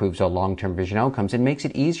also improves our long-term vision outcomes and makes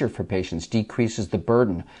it easier for patients, decreases the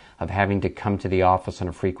burden of having to come to the office on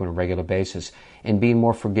a frequent and regular basis, and being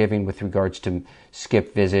more forgiving with regards to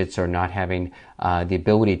skip visits or not having the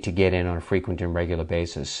ability to get in on a frequent and regular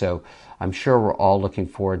basis. So I'm sure we're all looking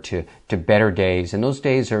forward to better days, and those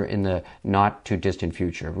days are in the not too distant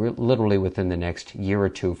future, literally within the next year or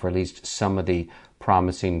two, for at least some of the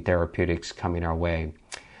promising therapeutics coming our way.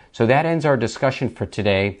 So that ends our discussion for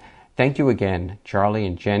today. Thank you again, Charlie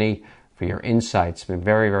and Jenny, for your insights. It's been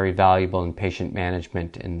very, very valuable in patient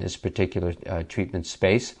management in this particular treatment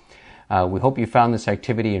space. We hope you found this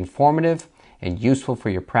activity informative and useful for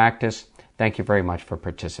your practice. Thank you very much for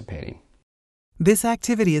participating. This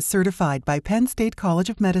activity is certified by Penn State College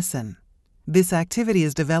of Medicine. This activity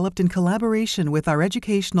is developed in collaboration with our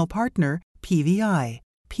educational partner, PVI,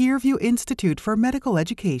 Peerview Institute for Medical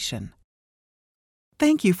Education.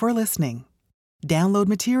 Thank you for listening. Download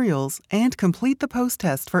materials and complete the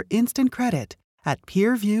post-test for instant credit at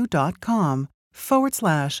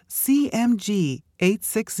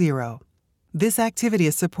peerview.com/CMG860. This activity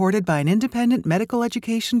is supported by an independent medical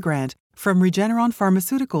education grant From Regeneron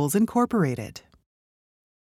Pharmaceuticals Incorporated.